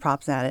Foley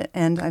props at it.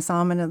 And I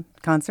saw him at a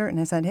concert and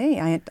I said,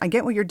 hey, I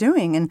get what you're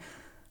doing.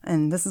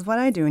 And this is what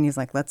I do. And he's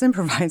like, let's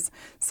improvise.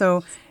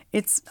 So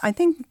I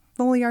think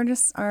Foley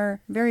artists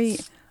are very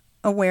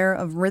aware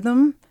of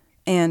rhythm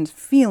and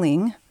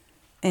feeling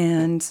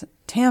and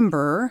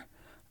timbre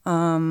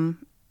and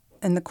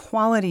the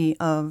quality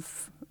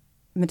of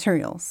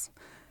materials.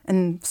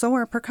 And so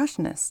are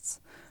percussionists.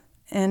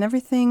 And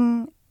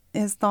everything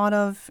is thought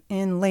of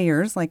in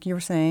layers, like you were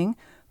saying,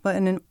 but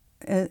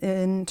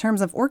in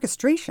terms of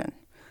orchestration.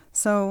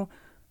 So,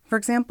 for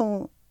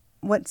example,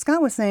 what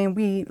Scott was saying,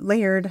 we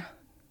layered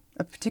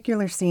a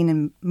particular scene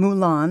in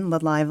Mulan,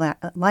 the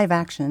live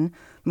action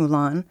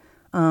Mulan.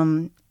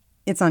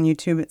 It's on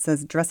YouTube. It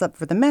says "Dress Up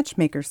for the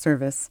Matchmaker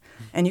Service,"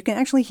 and you can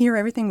actually hear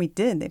everything we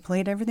did. They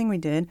played everything we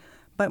did,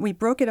 but we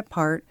broke it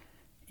apart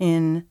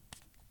in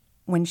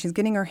when she's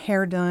getting her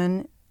hair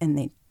done, and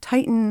they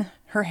tighten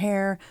her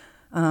hair.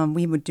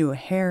 We would do a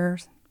hair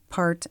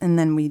part, and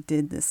then we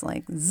did this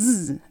like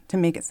zzz to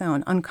make it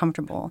sound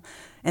uncomfortable.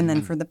 And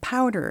then for the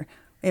powder,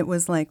 it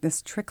was like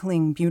this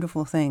trickling,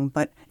 beautiful thing.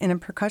 But in a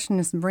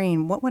percussionist's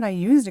brain, what would I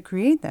use to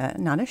create that?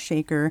 Not a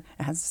shaker.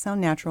 It has to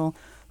sound natural.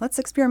 Let's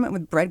experiment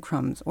with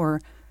breadcrumbs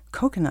or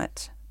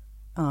coconut,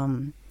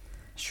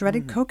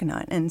 shredded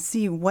coconut, and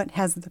see what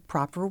has the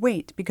proper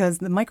weight, because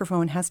the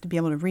microphone has to be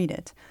able to read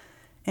it.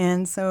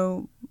 And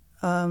so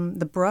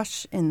the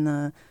brush in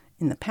the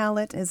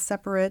palette is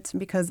separate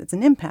because it's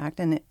an impact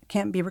and it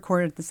can't be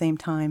recorded at the same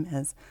time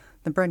as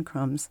the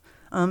breadcrumbs.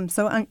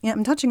 So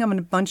I'm touching on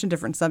a bunch of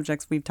different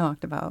subjects we've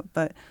talked about,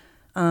 but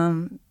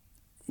I've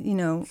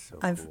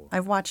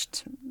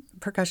watched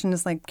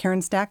percussionists like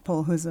Karen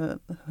Stackpole, who's a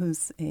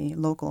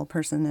local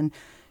person, and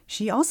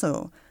she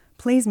also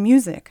plays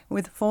music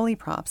with Foley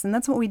props, and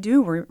that's what we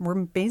do. We're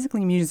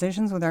basically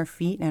musicians with our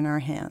feet and our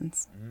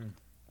hands.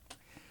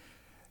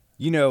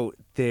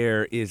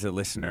 There is a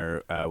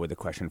listener with a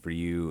question for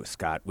you,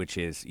 Scott, which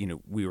is,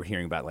 we were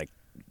hearing about, like,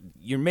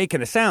 you're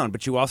making a sound,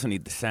 but you also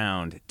need the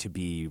sound to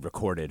be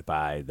recorded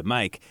by the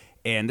mic.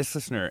 And this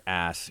listener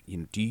asks,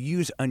 do you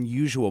use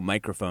unusual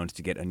microphones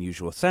to get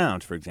unusual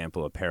sounds? For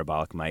example, a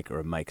parabolic mic or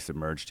a mic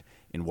submerged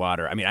in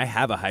water. I mean, I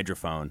have a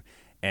hydrophone,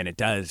 and it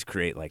does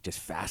create like just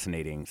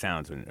fascinating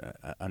sounds when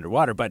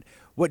underwater. But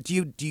what do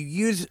you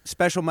use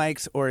special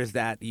mics, or is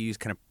that you use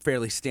kind of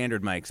fairly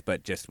standard mics,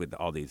 but just with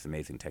all these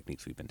amazing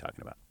techniques we've been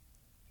talking about?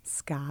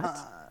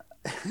 Scott,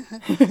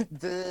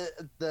 the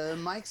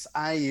mics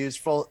I use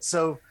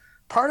so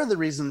part of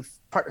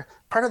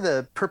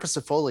the purpose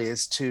of Foley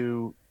is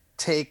to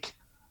take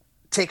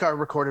our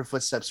recorded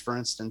footsteps, for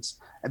instance,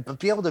 but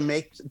be able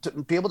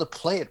to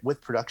play it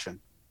with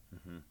production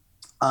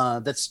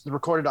that's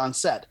recorded on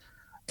set.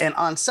 And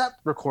on set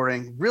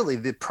recording, really,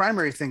 the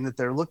primary thing that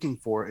they're looking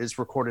for is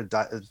recording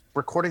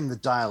the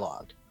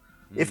dialogue.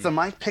 If the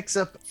mic picks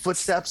up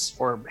footsteps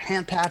or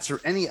hand pats or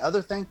any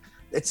other thing,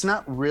 that's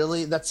not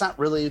really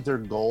their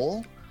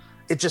goal.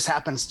 It just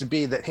happens to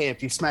be that, hey,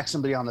 if you smack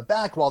somebody on the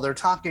back while they're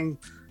talking,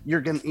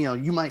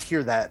 you might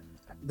hear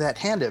that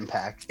hand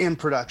impact in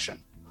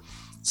production.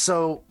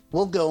 So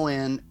we'll go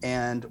in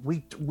and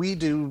we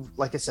do,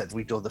 like I said,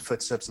 we do the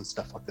footsteps and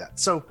stuff like that.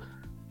 So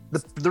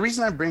the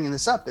reason I'm bringing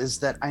this up is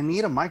that I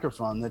need a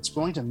microphone that's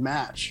going to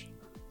match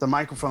the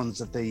microphones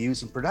that they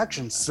use in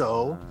production,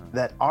 so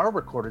that our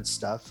recorded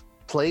stuff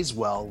plays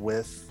well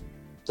with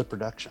the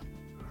production.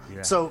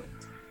 Yeah. So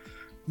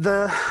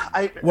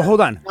hold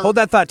on. Hold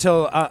that thought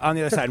till on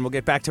the other side, and we'll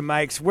get back to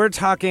mics. We're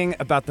talking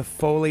about the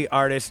Foley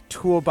Artist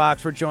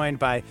Toolbox. We're joined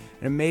by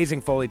an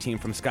amazing Foley team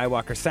from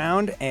Skywalker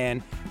Sound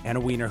and Anna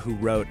Wiener, who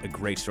wrote a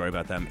great story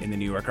about them in The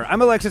New Yorker.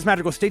 I'm Alexis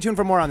Madrigal. Stay tuned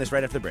for more on this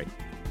right after the break.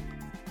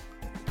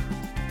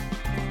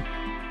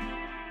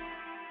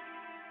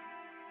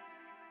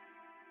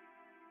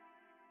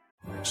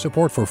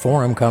 Support for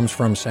Forum comes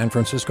from San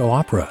Francisco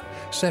Opera.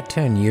 Set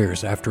 10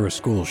 years after a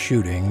school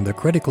shooting, the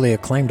critically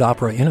acclaimed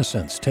opera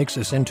Innocence takes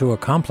us into a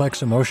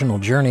complex emotional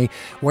journey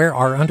where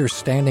our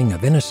understanding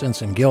of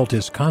innocence and guilt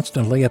is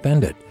constantly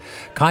upended.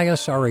 Kaya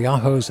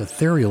Sariaho's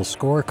ethereal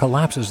score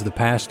collapses the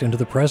past into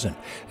the present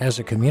as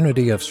a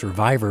community of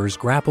survivors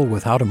grapple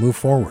with how to move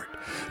forward.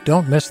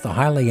 Don't miss the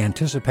highly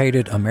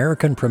anticipated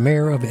American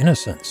premiere of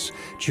Innocence,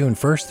 June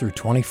 1st through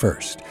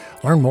 21st.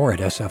 Learn more at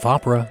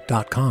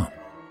sfopera.com.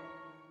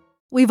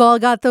 We've all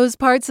got those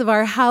parts of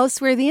our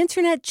house where the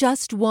internet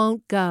just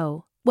won't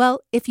go. Well,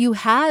 if you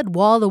had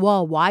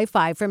wall-to-wall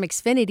Wi-Fi from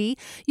Xfinity,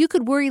 you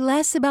could worry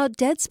less about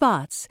dead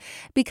spots.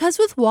 Because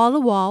with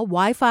wall-to-wall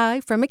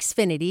Wi-Fi from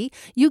Xfinity,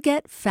 you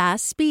get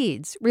fast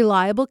speeds,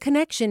 reliable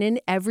connection in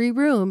every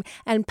room,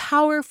 and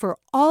power for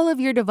all of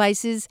your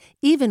devices,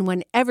 even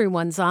when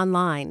everyone's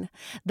online.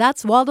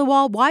 That's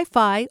wall-to-wall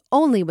Wi-Fi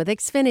only with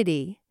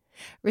Xfinity.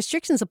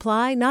 Restrictions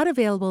apply, not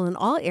available in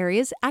all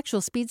areas.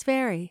 Actual speeds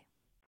vary.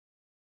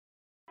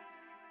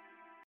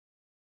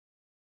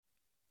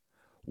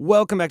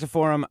 Welcome back to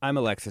Forum. I'm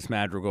Alexis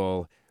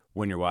Madrigal.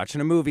 When you're watching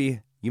a movie,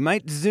 you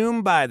might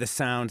zoom by the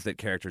sounds that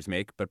characters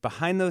make, but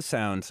behind those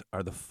sounds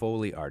are the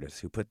Foley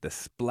artists who put the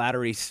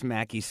splattery,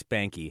 smacky,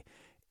 spanky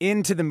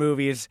into the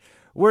movies.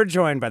 We're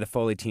joined by the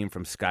Foley team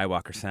from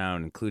Skywalker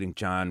Sound, including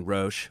John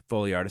Roche,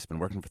 Foley artist, been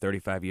working for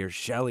 35 years.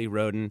 Shelley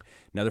Roden,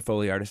 another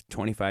Foley artist,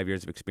 25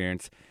 years of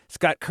experience.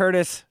 Scott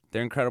Curtis,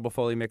 their incredible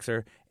Foley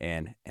mixer,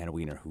 and Anna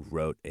Wiener, who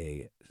wrote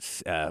a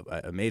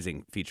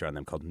amazing feature on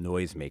them called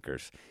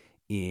Noisemakers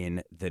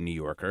in The New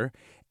Yorker.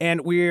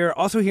 And we're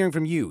also hearing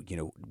from you.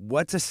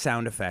 What's a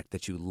sound effect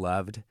that you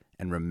loved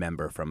and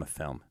remember from a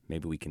film?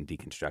 Maybe we can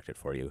deconstruct it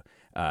for you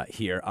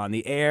here on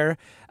the air.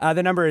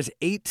 The number is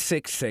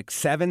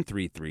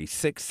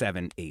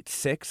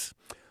 866-733-6786.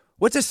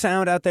 What's a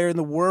sound out there in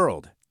the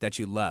world that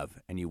you love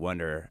and you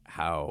wonder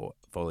how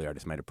Foley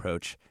artists might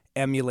approach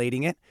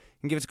emulating it?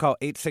 You can give us a call,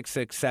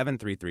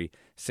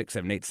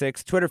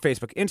 866-733-6786. Twitter,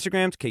 Facebook,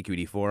 Instagram,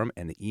 KQED Forum,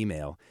 and the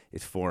email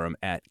is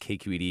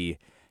forum@kqed.org.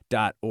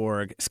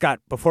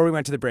 Scott, before we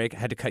went to the break, I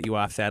had to cut you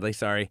off, sadly,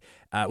 sorry.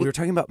 We were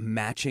talking about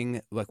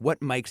matching, like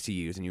what mics to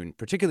use, and you, in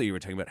particular, you were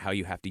talking about how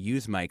you have to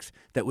use mics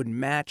that would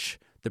match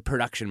the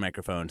production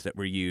microphones that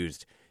were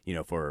used,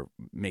 for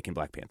making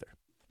Black Panther.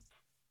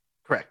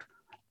 Correct.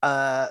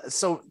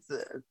 So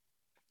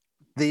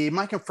the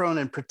microphone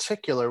in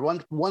particular,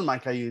 one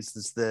mic I use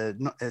is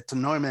it's a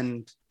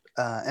Neumann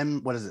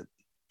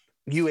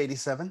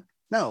U87?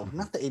 No,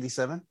 not the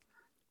 87.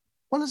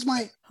 What is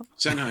my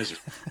Sennheiser?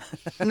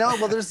 No,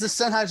 well, there's the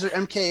Sennheiser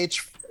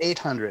MKH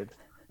 800,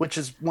 which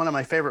is one of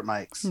my favorite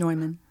mics.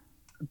 Neumann.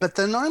 But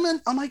the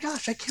Neumann, oh my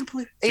gosh, I can't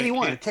believe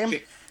 81.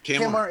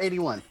 KMR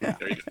 81. Yeah.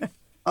 There you go.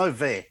 Oh,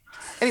 vey.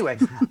 Anyway,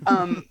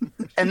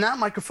 and that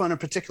microphone in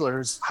particular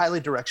is highly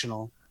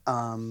directional.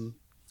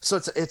 So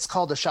it's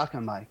called a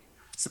shotgun mic,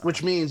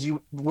 which means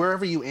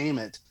wherever you aim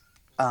it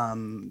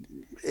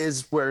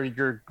is what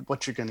you're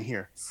going to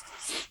hear.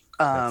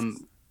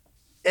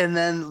 And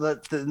then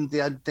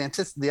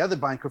the other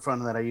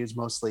microphone that I use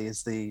mostly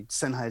is the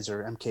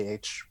Sennheiser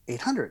MKH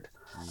 800.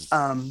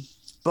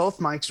 Both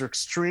mics are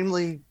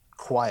extremely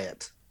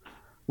quiet,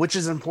 which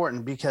is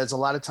important because a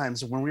lot of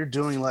times when we're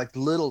doing like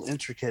little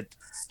intricate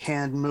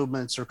hand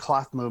movements or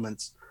cloth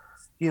movements,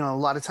 a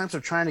lot of times we're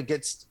trying to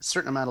get a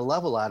certain amount of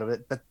level out of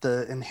it, but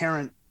the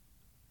inherent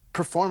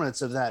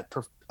performance of that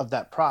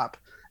prop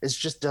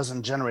just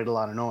doesn't generate a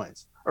lot of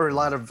noise or a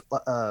lot of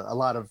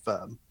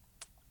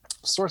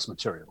source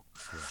material.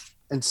 Yeah.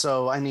 And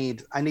so I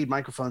need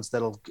microphones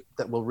that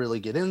will really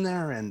get in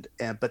there and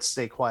but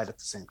stay quiet at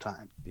the same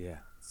time. Yeah.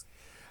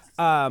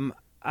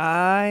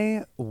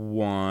 I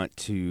want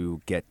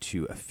to get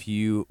to a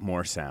few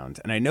more sounds,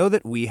 and I know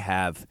that we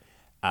have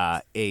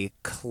a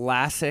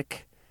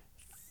classic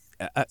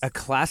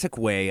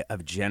way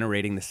of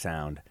generating the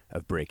sound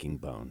of breaking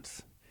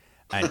bones.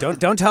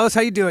 Don't tell us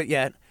how you do it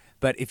yet,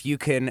 but if you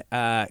can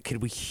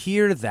we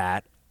hear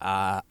that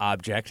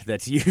object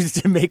that's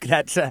used to make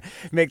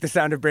the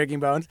sound of breaking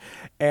bones,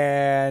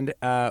 and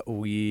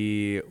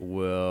we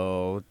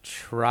will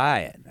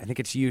try it. I think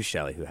it's you,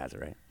 Shelley, who has it,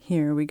 right?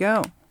 Here we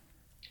go.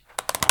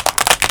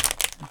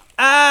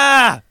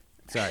 Ah!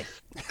 Sorry.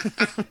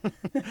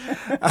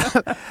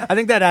 I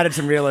think that added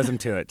some realism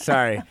to it.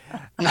 Sorry.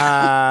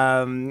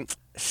 Guess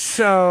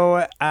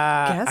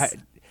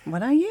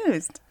what I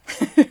used.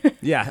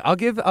 Yeah, I'll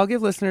give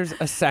listeners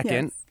a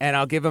second, yes. And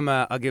I'll give them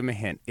a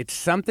hint. It's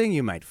something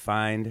you might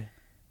find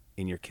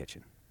in your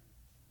kitchen.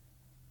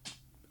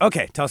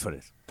 Okay, tell us what it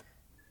is.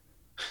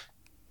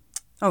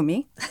 Oh,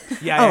 me?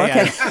 Yeah.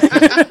 Okay.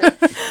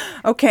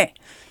 Okay.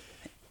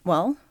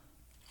 Well,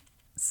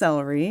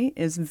 celery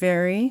is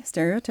very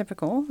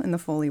stereotypical in the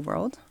Foley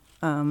world.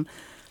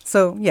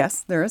 So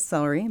yes, there is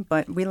celery,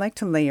 but we like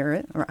to layer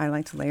it, or I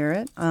like to layer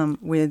it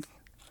with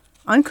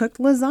uncooked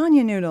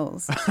lasagna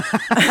noodles.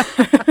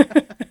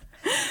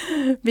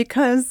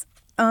 Because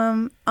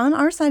on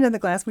our side of the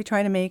glass, we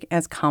try to make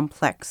as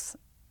complex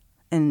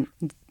and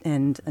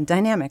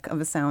dynamic of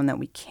a sound that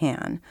we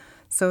can.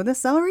 So the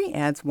celery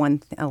adds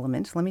one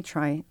element. Let me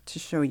try to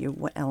show you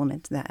what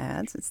element that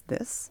adds. It's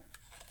this.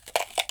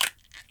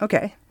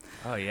 Okay.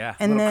 Oh, yeah.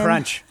 And little then,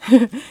 crunch.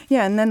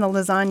 Yeah, and then the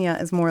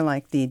lasagna is more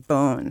like the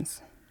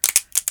bones.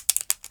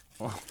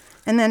 Oh.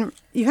 And then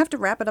you have to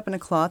wrap it up in a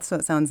cloth so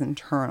it sounds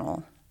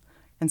internal.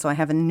 And so I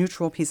have a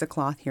neutral piece of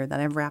cloth here that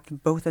I've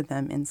wrapped both of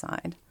them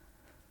inside.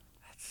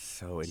 That's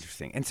so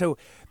interesting. And so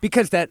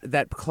because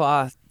that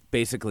cloth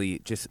basically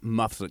just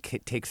muffles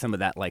it, takes some of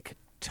that like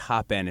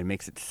top end and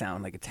makes it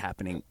sound like it's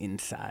happening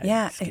inside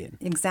the skin.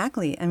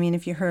 Exactly. I mean,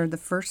 if you heard the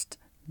first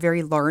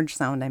very large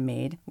sound I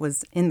made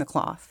was in the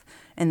cloth,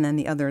 and then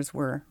the others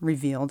were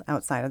revealed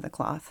outside of the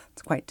cloth.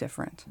 It's quite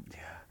different.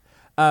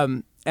 Yeah.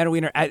 Anna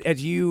Wiener,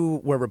 as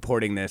you were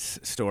reporting this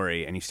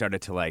story and you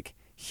started to like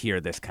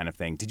hear this kind of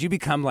thing, did you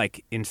become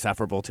like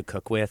insufferable to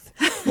cook with,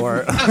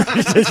 or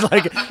just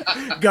like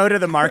go to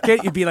the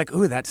market? You'd be like,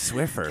 "Ooh, that's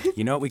Swiffer.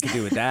 You know what we could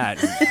do with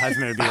that?" And your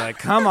husband would be like,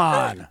 "Come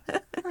on."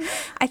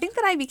 I think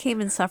that I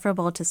became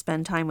insufferable to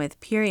spend time with,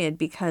 period,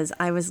 because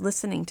I was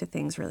listening to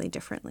things really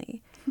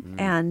differently.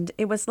 And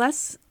it was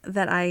less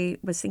that I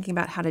was thinking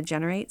about how to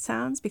generate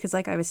sounds, because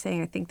like I was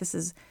saying, I think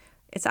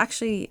it's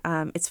actually,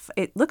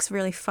 it looks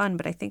really fun,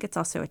 but I think it's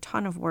also a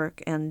ton of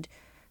work and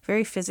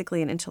very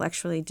physically and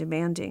intellectually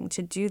demanding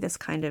to do this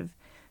kind of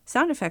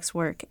sound effects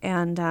work.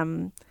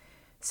 And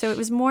so it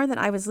was more that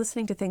I was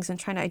listening to things and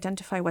trying to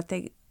identify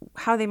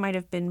how they might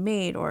have been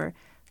made, or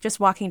just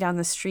walking down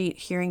the street,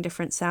 hearing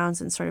different sounds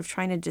and sort of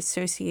trying to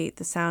dissociate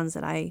the sounds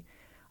that I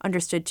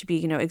understood to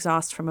be,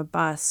 exhaust from a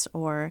bus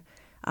or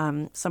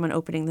someone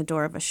opening the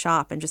door of a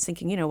shop, and just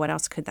thinking, what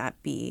else could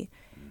that be?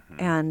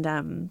 Mm-hmm.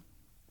 And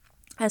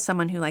as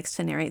someone who likes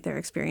to narrate their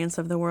experience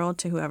of the world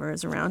to whoever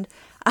is around,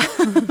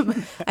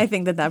 I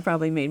think that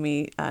probably made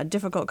me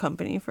difficult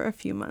company for a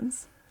few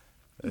months.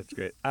 That's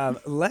great.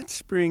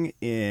 Let's bring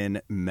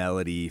in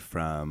Melody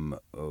from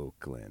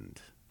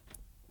Oakland.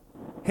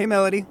 Hey,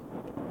 Melody.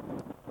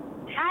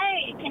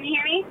 Hi, can you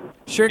hear me?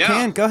 Sure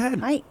can. Go ahead.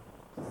 Hi.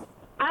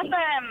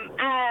 Awesome.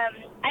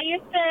 I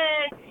used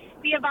to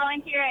be a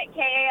volunteer at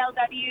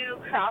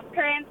KALW Cross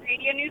Currents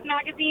Radio News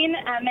Magazine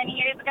many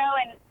years ago,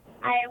 and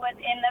I was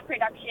in the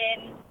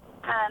production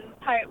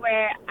part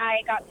where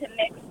I got to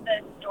mix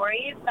the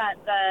stories that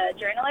the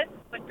journalists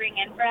would bring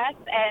in for us,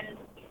 and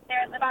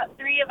there was about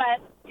 3 of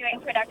us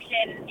doing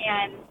production,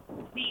 and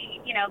we,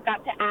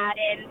 got to add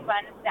in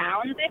fun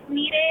sounds if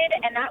needed,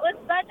 and that was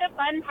such a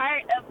fun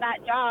part of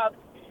that job,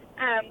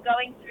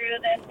 going through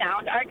the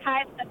sound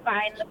archives to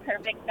find the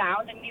perfect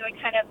sound, and we would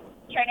kind of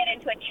turn it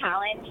into a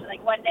challenge.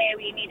 Like one day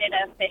we needed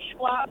a fish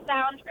flop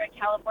sound for a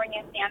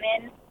California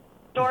salmon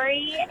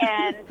story,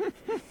 and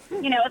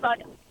it was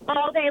like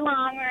all day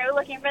long we were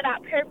looking for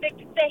that perfect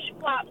fish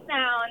flop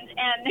sound,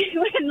 and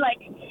when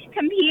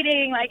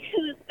competing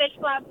whose fish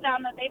flop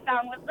sound that they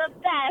found was the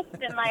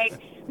best, and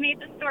made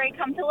the story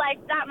come to life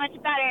that much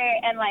better.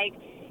 And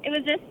it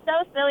was just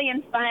so silly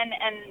and fun,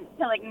 and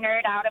to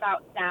nerd out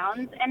about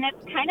sounds. And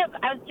it's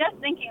I was just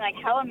thinking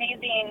how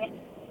amazing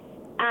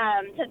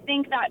to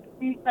think that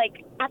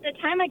at the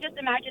time I just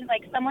imagined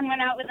someone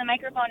went out with a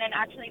microphone and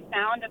actually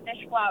found a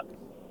fish flop,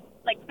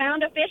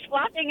 found a fish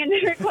flopping and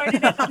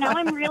recorded it. But now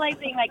I'm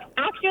realizing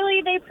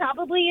actually they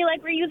probably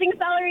were using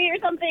celery or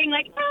something.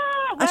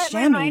 A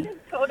chamois. My mind is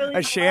totally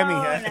a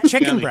chamois. blown.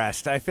 Chicken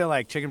breast. I feel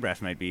like chicken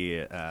breast might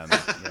be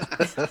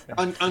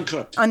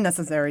uncooked.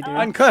 Unnecessary, dude.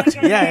 Uncooked.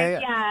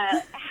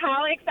 Yeah.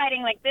 How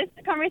exciting. This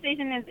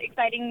conversation is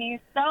exciting me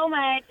so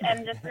much,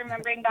 and just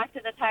remembering back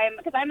to the time,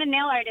 because I'm a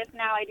nail artist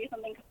now. I do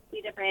something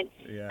completely different,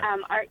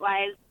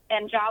 art-wise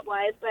and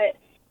job-wise, but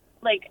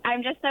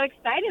I'm just so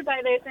excited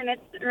by this, and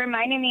it's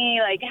reminding me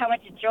how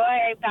much joy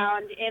I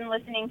found in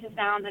listening to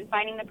sounds and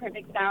finding the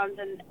perfect sounds.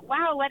 And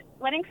wow,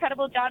 what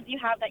incredible jobs you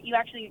have that you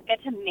actually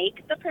get to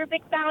make the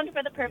perfect sound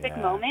for the perfect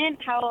moment.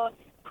 How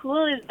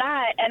cool is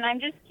that? And I'm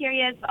just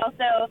curious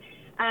also,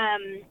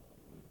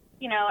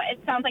 it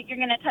sounds like you're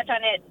going to touch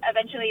on it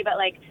eventually, but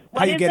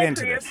what is the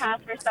career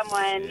path for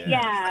someone?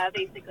 Yeah,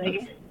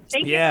 basically.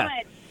 Thank you so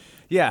much.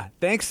 Yeah,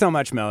 thanks so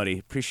much, Melody.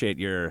 Appreciate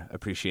your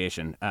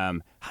appreciation.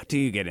 How do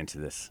you get into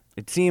this?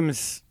 It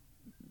seems,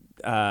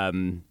 I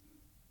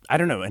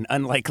don't know, an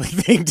unlikely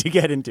thing to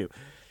get into.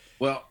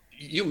 Well,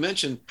 you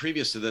mentioned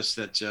previous to this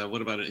that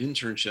what about an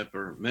internship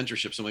or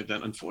mentorship, something like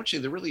that?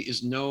 Unfortunately, there really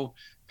is no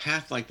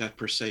path like that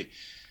per se.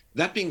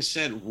 That being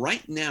said,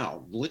 right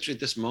now, literally at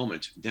this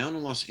moment, down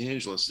in Los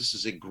Angeles, this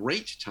is a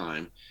great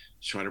time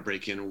to try to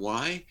break in.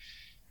 Why?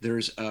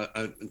 There's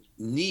a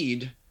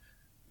need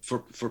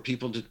for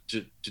people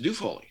to do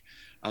Foley.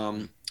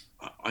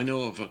 I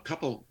know of a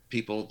couple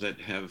people that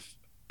have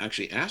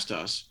actually asked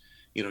us,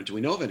 do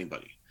we know of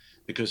anybody?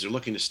 Because they're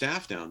looking to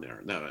staff down there.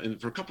 Now, and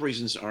for a couple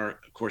reasons of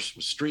course,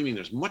 with streaming,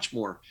 there's much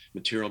more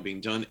material being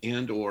done,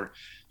 and or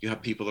you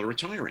have people that are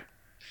retiring.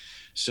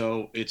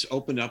 So it's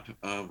opened up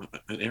an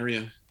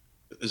area,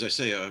 as I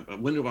say, a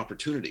window of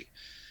opportunity.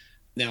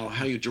 Now,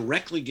 how you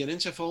directly get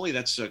into Foley,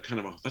 that's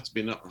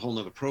been a whole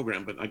nother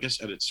program, but I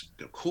guess at its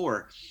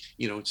core,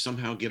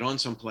 somehow get on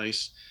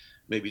someplace,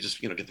 maybe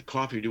just, get the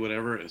coffee or do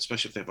whatever,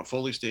 especially if they have a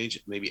Foley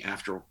stage. Maybe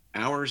after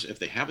hours, if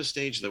they have a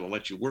stage, they will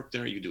let you work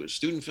there. You do a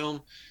student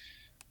film,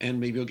 and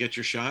maybe you'll get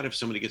your shot if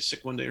somebody gets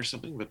sick one day or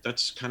something. But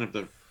that's kind of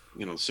the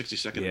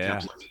 60-second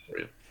encapsulation for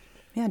you.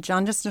 Yeah,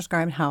 John just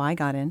described how I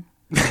got in.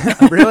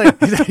 Really?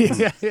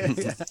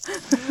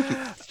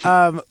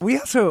 We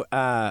also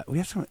we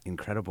have some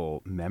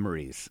incredible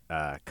memories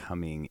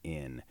coming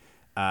in.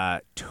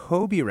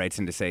 Toby writes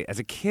in to say, as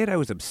a kid, I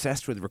was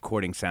obsessed with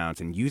recording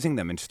sounds and using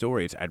them in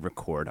stories I'd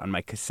record on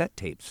my cassette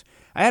tapes.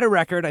 I had a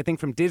record, I think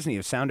from Disney,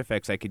 of sound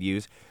effects I could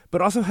use,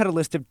 but also had a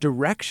list of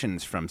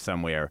directions from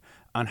somewhere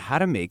on how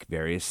to make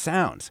various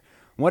sounds.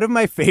 One of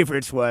my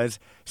favorites was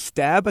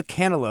stab a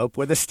cantaloupe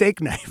with a steak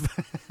knife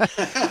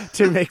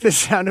to make the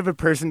sound of a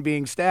person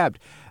being stabbed.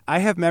 I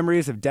have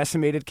memories of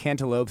decimated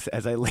cantaloupes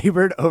as I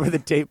labored over the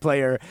tape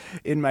player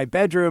in my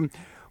bedroom.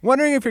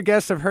 Wondering if your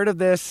guests have heard of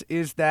this.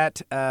 Is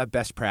that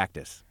best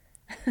practice?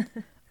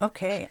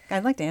 Okay,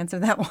 I'd like to answer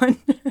that one.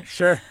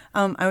 Sure.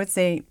 I would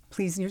say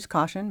please use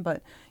caution,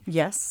 but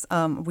yes,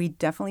 we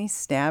definitely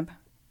stab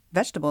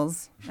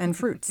vegetables and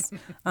fruits.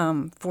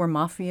 For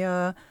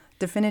Mafia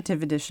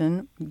Definitive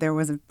Edition, there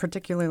was a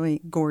particularly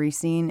gory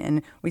scene,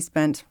 and we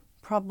spent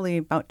probably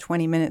about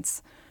 20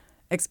 minutes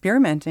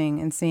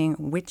experimenting and seeing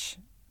which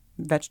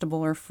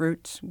vegetable or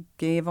fruit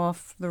gave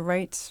off the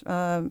right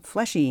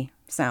fleshy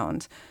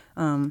sound.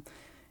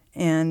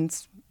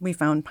 And we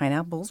found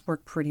pineapples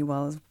work pretty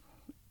well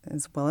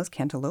as well as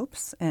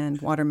cantaloupes,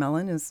 and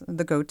watermelon is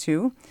the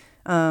go-to.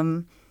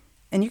 And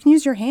you can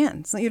use your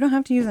hands. So you don't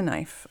have to use a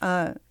knife.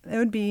 It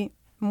would be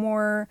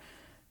more,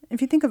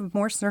 if you think of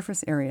more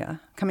surface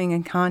area coming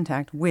in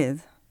contact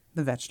with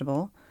the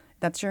vegetable,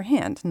 that's your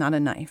hand, not a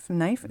knife. A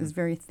knife is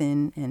very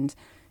thin and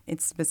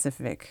it's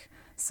specific.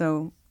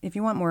 So if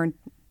you want more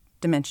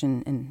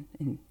dimension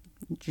and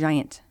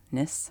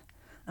giantness,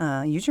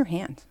 use your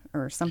hand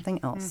or something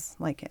else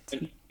like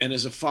it. And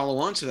as a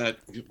follow-on to that,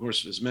 of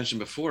course, as mentioned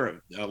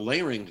before,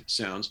 layering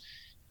sounds,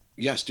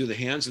 yes, do the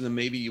hands, and then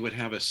maybe you would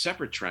have a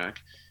separate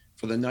track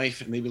for the knife,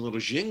 and maybe a little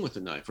zing with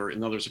the knife. Or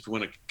in other words, if you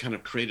want to kind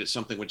of create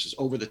something which is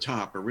over the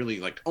top or really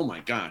like, oh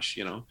my gosh,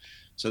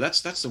 So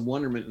that's the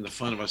wonderment and the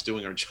fun of us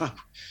doing our job.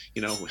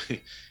 We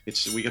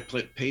get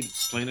paid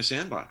playing a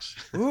sandbox.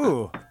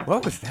 Ooh,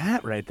 what was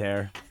that right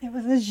there? It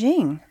was a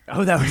zing.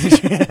 Oh, that was a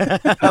zing.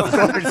 Of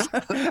course.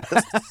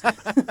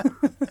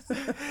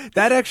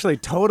 That actually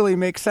totally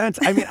makes sense.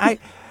 I mean,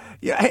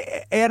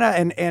 Anna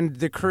and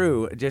the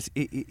crew, just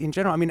in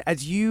general, I mean,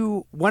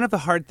 one of the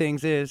hard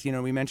things is,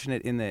 we mentioned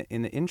it in the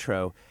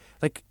intro,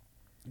 like,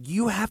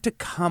 you have to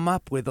come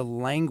up with a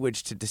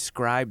language to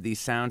describe these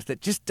sounds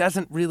that just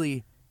doesn't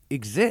really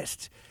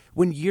exist.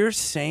 When you're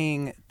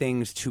saying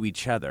things to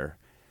each other,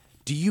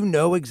 do you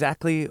know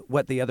exactly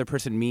what the other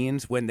person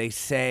means when they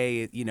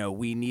say,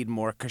 we need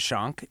more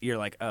kashank? You're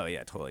like, oh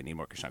yeah, totally need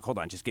more kashank. Hold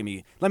on,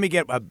 let me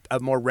get a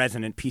more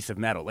resonant piece of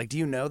metal. Like, do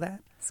you know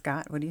that?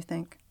 Scott, what do you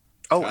think?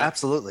 Oh,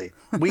 absolutely.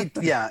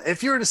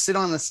 If you were to sit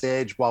on the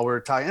stage while we're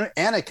talking,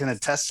 Anna can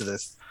attest to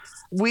this.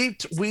 We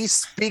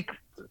speak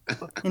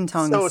in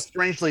tones so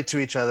strangely to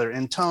each other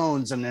in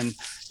tones, and then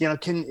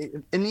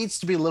it needs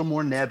to be a little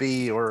more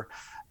nebby, or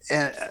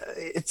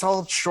it's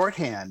all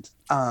shorthand.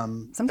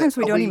 Sometimes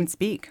we don't even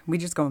speak. We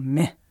just go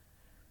meh.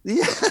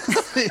 Yeah,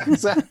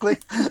 exactly.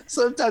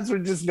 Sometimes we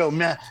just go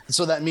meh.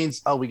 So that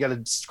means, we got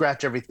to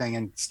scratch everything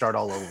and start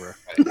all over.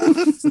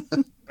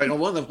 Right. Well,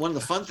 one of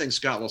the fun things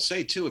Scott will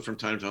say too, from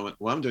time to time,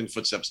 while I'm doing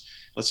footsteps,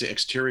 let's say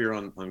exterior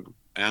on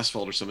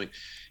asphalt or something,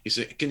 he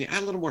said, "Can you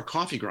add a little more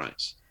coffee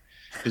grinds?"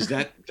 Because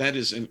that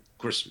is, and of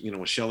course,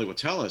 what Shelley will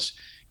tell us.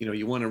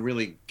 You want to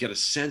really get a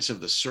sense of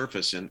the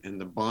surface and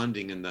the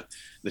bonding and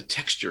the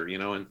texture.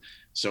 And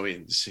so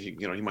he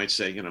might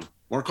say,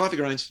 more coffee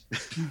grinds.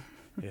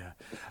 Yeah.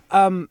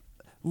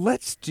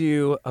 Let's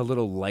do a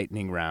little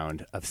lightning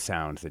round of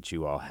sounds that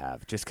you all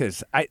have, just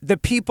because the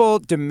people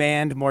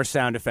demand more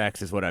sound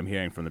effects is what I'm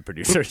hearing from the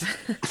producers.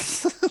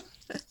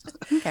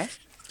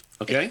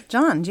 Okay.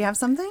 John, do you have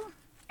something?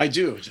 I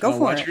do. Go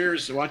for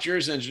it. Watch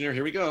yours, engineer.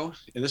 Here we go.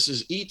 And this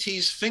is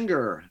E.T.'s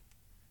finger.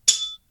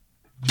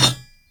 You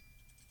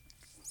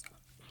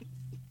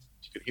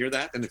can hear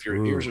that, and if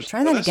your ears are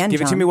try that again, give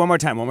John. it to me one more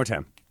time.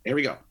 Here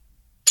we go.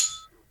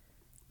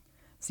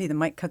 See, the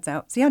mic cuts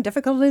out. See how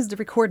difficult it is to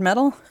record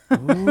metal?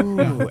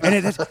 Ooh, and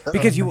it is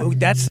because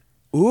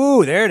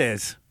there it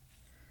is.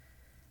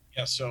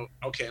 Yeah. So,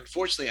 okay.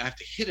 Unfortunately, I have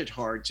to hit it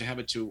hard to have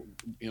it to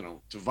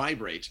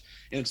vibrate,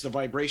 and it's the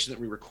vibration that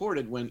we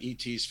recorded when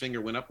E.T.'s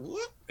finger went up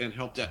whoop, and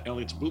helped out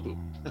Elliot's boo boo.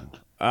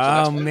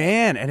 Oh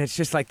man, and it's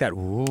just like that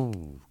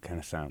woo kind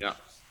of sound. Yeah.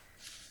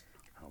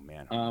 Oh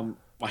man.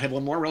 I have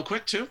one more real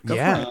quick too.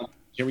 Yeah.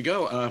 Here we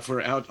go. For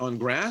out on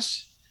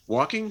grass,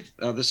 walking.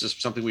 This is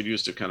something we'd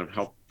use to kind of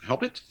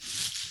help it.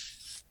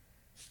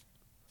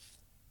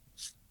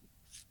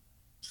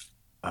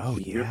 Oh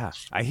yeah,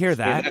 I hear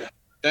that.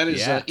 That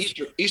is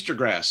Easter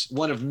grass.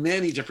 One of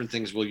many different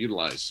things we'll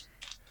utilize.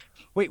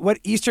 Wait, what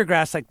Easter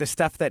grass? Like the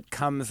stuff that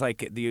comes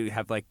like you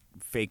have like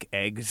fake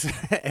eggs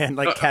and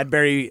like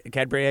Cadbury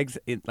eggs,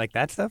 like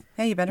that stuff?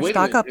 Hey, you better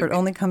stock up. It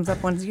only comes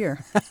up once a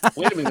year.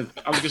 Wait a minute.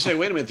 I was going to say,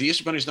 wait a minute. The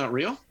Easter Bunny's not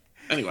real?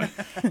 Anyway.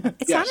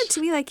 It sounded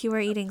to me like you were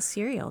eating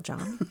cereal,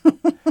 John. Are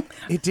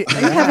you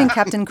having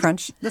Captain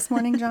Crunch this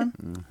morning,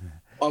 John?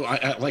 Oh,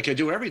 like I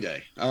do every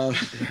day. But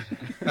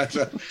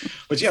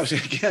yeah,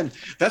 again,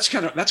 that's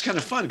kind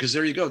of fun because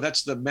there you go.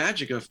 That's the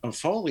magic of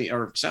Foley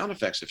or sound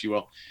effects, if you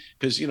will,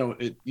 because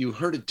you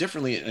heard it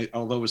differently,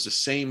 although it was the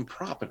same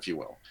prop, if you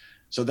will.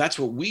 So that's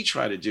what we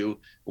try to do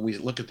when we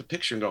look at the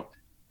picture and go,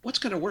 what's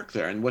going to work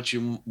there, and what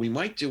we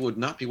might do would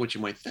not be what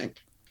you might think.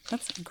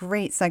 That's a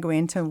great segue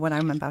into what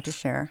I'm about to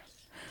share.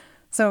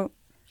 So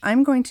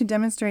I'm going to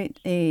demonstrate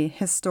a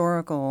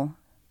historical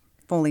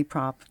Foley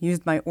prop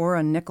used by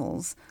Ora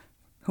Nichols,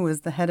 who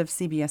is the head of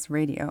CBS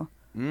Radio.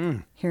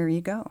 Here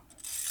you go.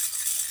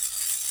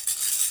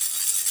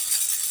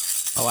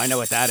 Oh, I know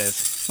what that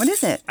is. What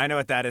is it? I know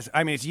what that is.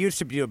 I mean, it's used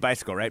to do a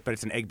bicycle, right? But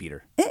it's an egg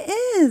beater. It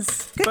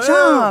is. Good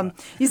job.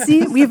 You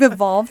see, we've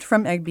evolved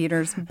from egg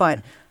beaters,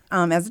 but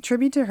as a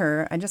tribute to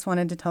her, I just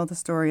wanted to tell the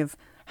story of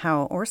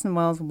how Orson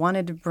Welles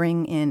wanted to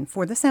bring in,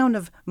 for the sound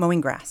of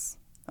mowing grass,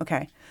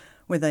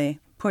 with a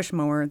push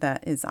mower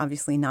that is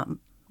obviously not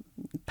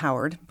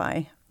powered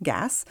by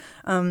gas.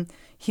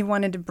 He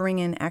wanted to bring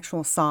in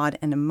actual sod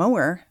and a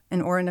mower,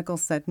 and Ora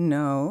Nichols said,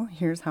 no,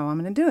 here's how I'm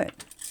going to do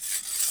it.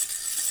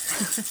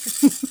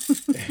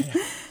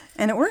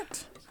 And it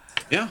worked.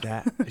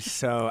 Yeah.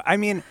 So, I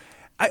mean,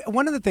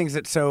 one of the things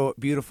that's so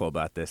beautiful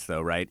about this,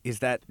 though, right, is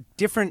that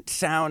different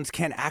sounds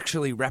can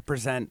actually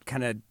represent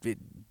kind of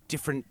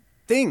different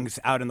things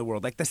out in the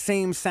world. Like the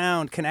same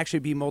sound can actually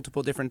be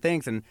multiple different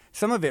things. And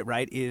some of it,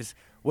 right, is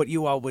what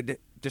you all would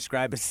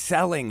describe as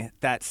selling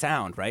that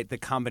sound, right? The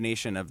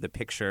combination of the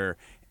picture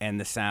and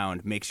the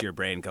sound makes your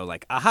brain go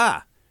like,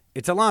 aha,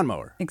 it's a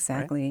lawnmower.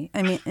 Exactly. Right?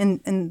 I mean,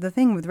 and the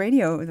thing with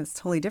radio that's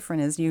totally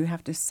different is you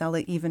have to sell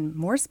it even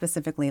more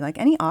specifically. Like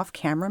any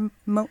off-camera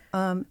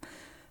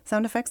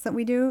sound effects that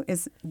we do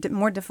is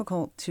more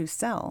difficult to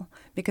sell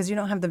because you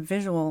don't have the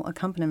visual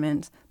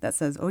accompaniment that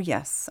says, oh,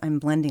 yes, I'm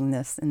blending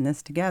this and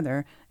this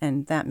together,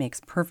 and that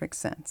makes perfect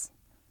sense.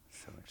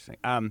 So interesting.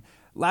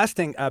 Last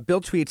thing, Bill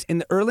tweets, in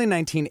the early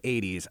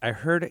 1980s, I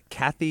heard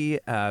Kathy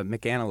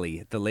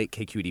McAnally, the late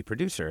KQED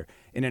producer,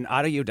 in an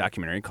audio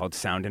documentary called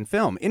Sound and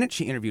Film. In it,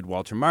 she interviewed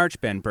Walter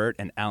March, Ben Burt,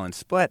 and Alan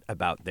Splett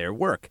about their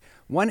work.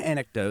 One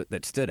anecdote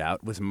that stood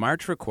out was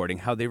March recording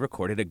how they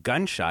recorded a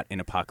gunshot in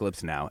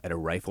Apocalypse Now at a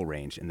rifle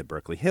range in the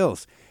Berkeley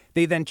Hills.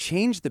 They then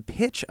changed the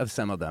pitch of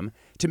some of them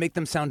to make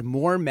them sound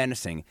more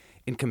menacing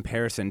in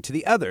comparison to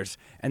the others,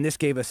 and this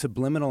gave a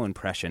subliminal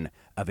impression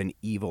of an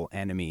evil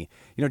enemy.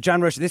 You know,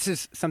 John Roche, this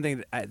is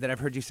something that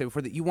I've heard you say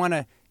before, that you want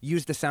to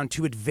use the sound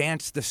to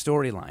advance the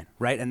storyline,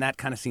 right? And that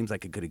kind of seems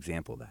like a good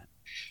example of that.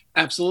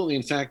 Absolutely.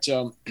 In fact,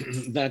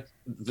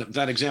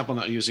 that example,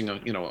 not using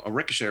a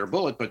ricochet or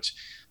bullet, but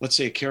let's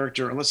say a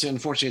character, and let's say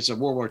unfortunately it's a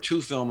World War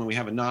II film, and we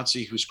have a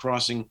Nazi who's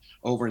crossing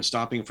over and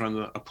stopping in front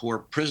of a poor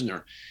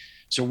prisoner.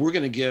 So we're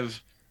going to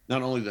give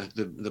not only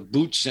the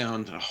boot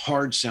sound, a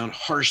hard sound,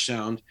 harsh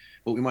sound,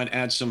 but we might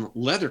add some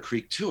leather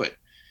creak to it,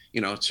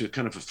 to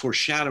kind of a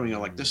foreshadowing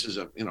of like, this is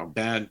a,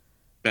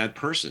 bad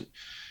person.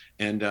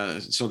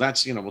 And so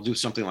that's, we'll do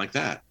something like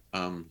that.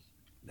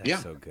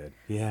 That's so good.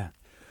 Yeah.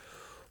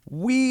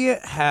 We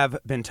have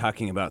been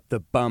talking about the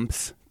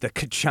bumps, the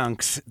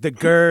ka-chunks, the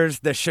gurs,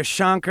 the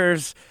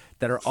shashankers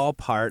that are all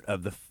part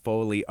of the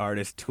Foley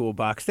Artist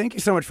Toolbox. Thank you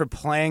so much for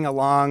playing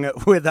along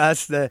with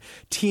us, the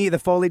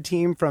Foley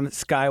team from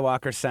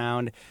Skywalker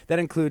Sound. That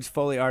includes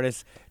Foley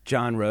artists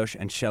John Roche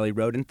and Shelley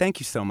Roden. Thank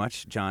you so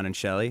much, John and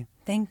Shelley.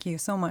 Thank you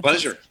so much.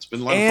 Pleasure. It's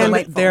been a lot of fun.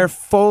 And their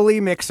Foley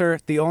mixer,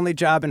 the only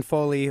job in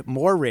Foley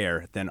more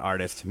rare than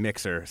artist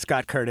mixer,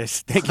 Scott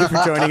Curtis. Thank you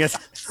for joining us.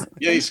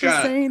 Yay,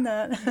 Scott. For saying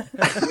that.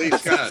 Yay,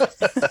 Scott.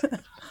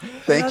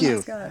 Thank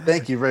you.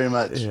 Thank you very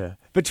much. Yeah.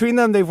 Between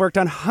them, they've worked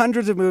on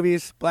hundreds of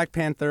movies, Black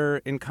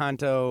Panther,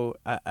 Encanto,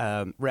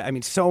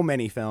 so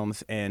many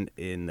films, and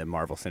in the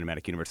Marvel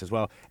Cinematic Universe as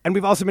well. And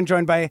we've also been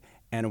joined by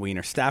Anna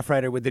Wiener, staff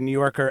writer with The New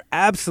Yorker.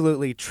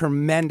 Absolutely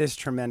tremendous,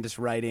 tremendous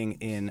writing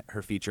in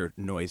her feature,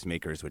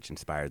 Noisemakers, which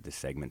inspired this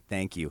segment.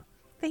 Thank you.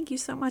 Thank you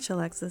so much,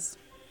 Alexis.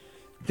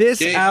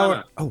 This hour...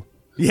 Anna. Oh,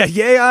 yeah,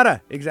 yay,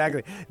 Anna.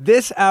 Exactly.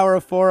 This hour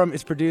of Forum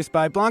is produced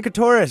by Blanca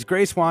Torres,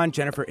 Grace Wan,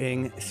 Jennifer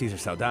Ng, Cesar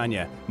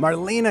Saldana.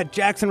 Marlena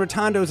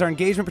Jackson-Rotondo is our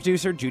engagement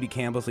producer. Judy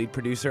Campbell's lead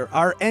producer.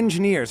 Our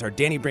engineers are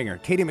Danny Bringer,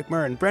 Katie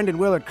McMurrin, Brendan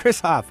Willard, Chris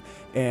Hoff,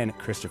 and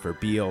Christopher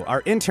Beal.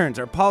 Our interns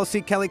are Paul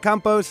C. Kelly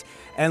Campos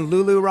and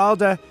Lulu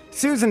Ralda.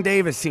 Susan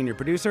Davis, senior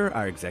producer.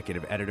 Our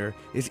executive editor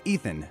is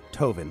Ethan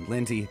Tovin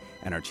Lindsay,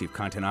 and our chief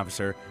content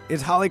officer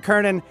is Holly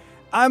Kernan.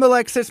 I'm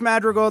Alexis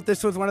Madrigal.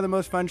 This was one of the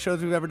most fun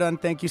shows we've ever done.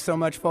 Thank you so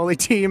much, Foley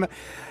team.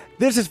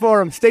 This is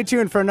Forum. Stay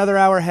tuned for another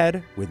hour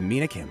ahead with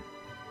Mina Kim.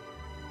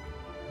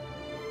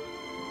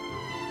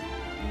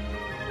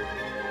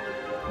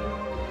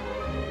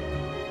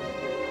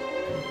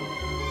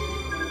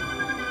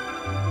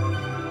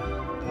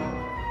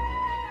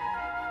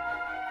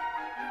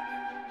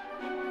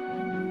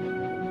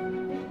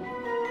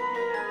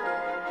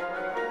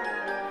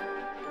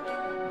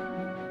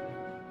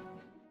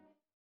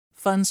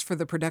 Funds for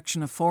the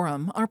production of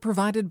Forum are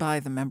provided by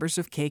the members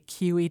of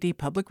KQED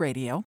Public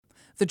Radio,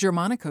 the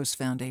Germanicos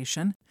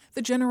Foundation,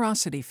 the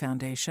Generosity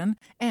Foundation,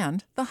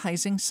 and the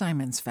Heising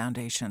Simons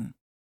Foundation.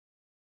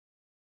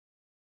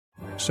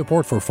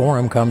 Support for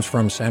Forum comes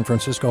from San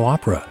Francisco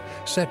Opera.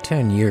 Set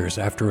 10 years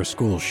after a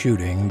school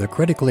shooting, the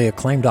critically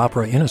acclaimed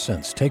opera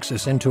Innocence takes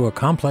us into a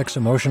complex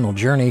emotional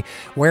journey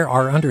where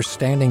our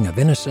understanding of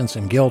innocence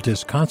and guilt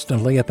is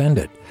constantly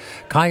upended.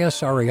 Kaya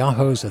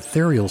Sariaho's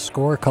ethereal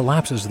score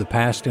collapses the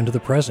past into the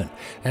present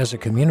as a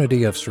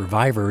community of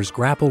survivors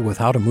grapple with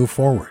how to move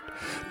forward.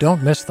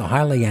 Don't miss the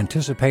highly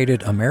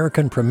anticipated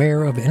American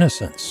premiere of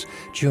Innocence,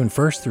 June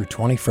 1st through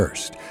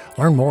 21st.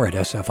 Learn more at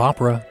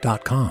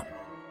sfopera.com.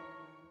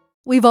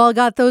 We've all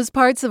got those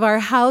parts of our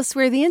house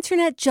where the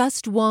internet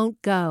just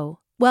won't go.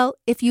 Well,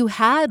 if you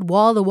had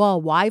wall-to-wall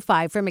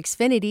Wi-Fi from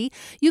Xfinity,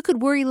 you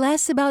could worry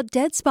less about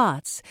dead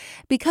spots.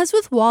 Because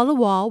with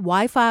wall-to-wall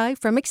Wi-Fi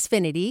from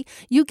Xfinity,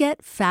 you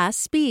get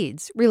fast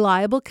speeds,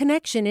 reliable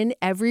connection in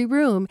every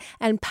room,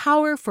 and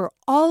power for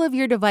all of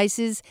your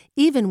devices,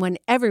 even when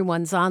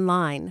everyone's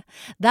online.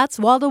 That's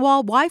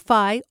wall-to-wall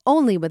Wi-Fi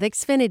only with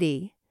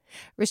Xfinity.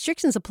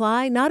 Restrictions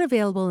apply, not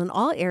available in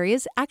all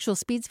areas. Actual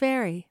speeds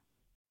vary.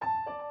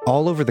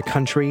 All over the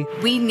country,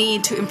 we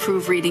need to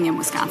improve reading in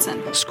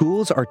Wisconsin.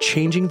 Schools are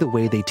changing the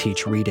way they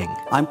teach reading.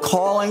 I'm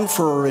calling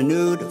for a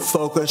renewed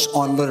focus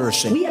on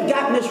literacy. We have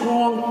gotten this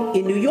wrong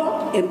in New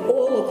York and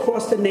all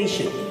across the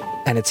nation.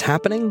 And it's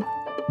happening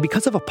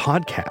because of a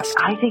podcast.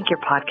 I think your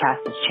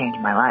podcast has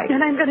changed my life.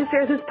 And I'm going to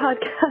share this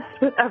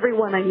podcast with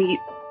everyone I meet.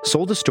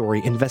 Sold a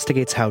Story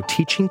investigates how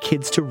teaching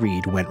kids to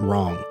read went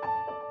wrong.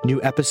 New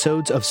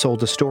episodes of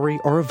Sold a Story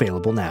are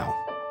available now.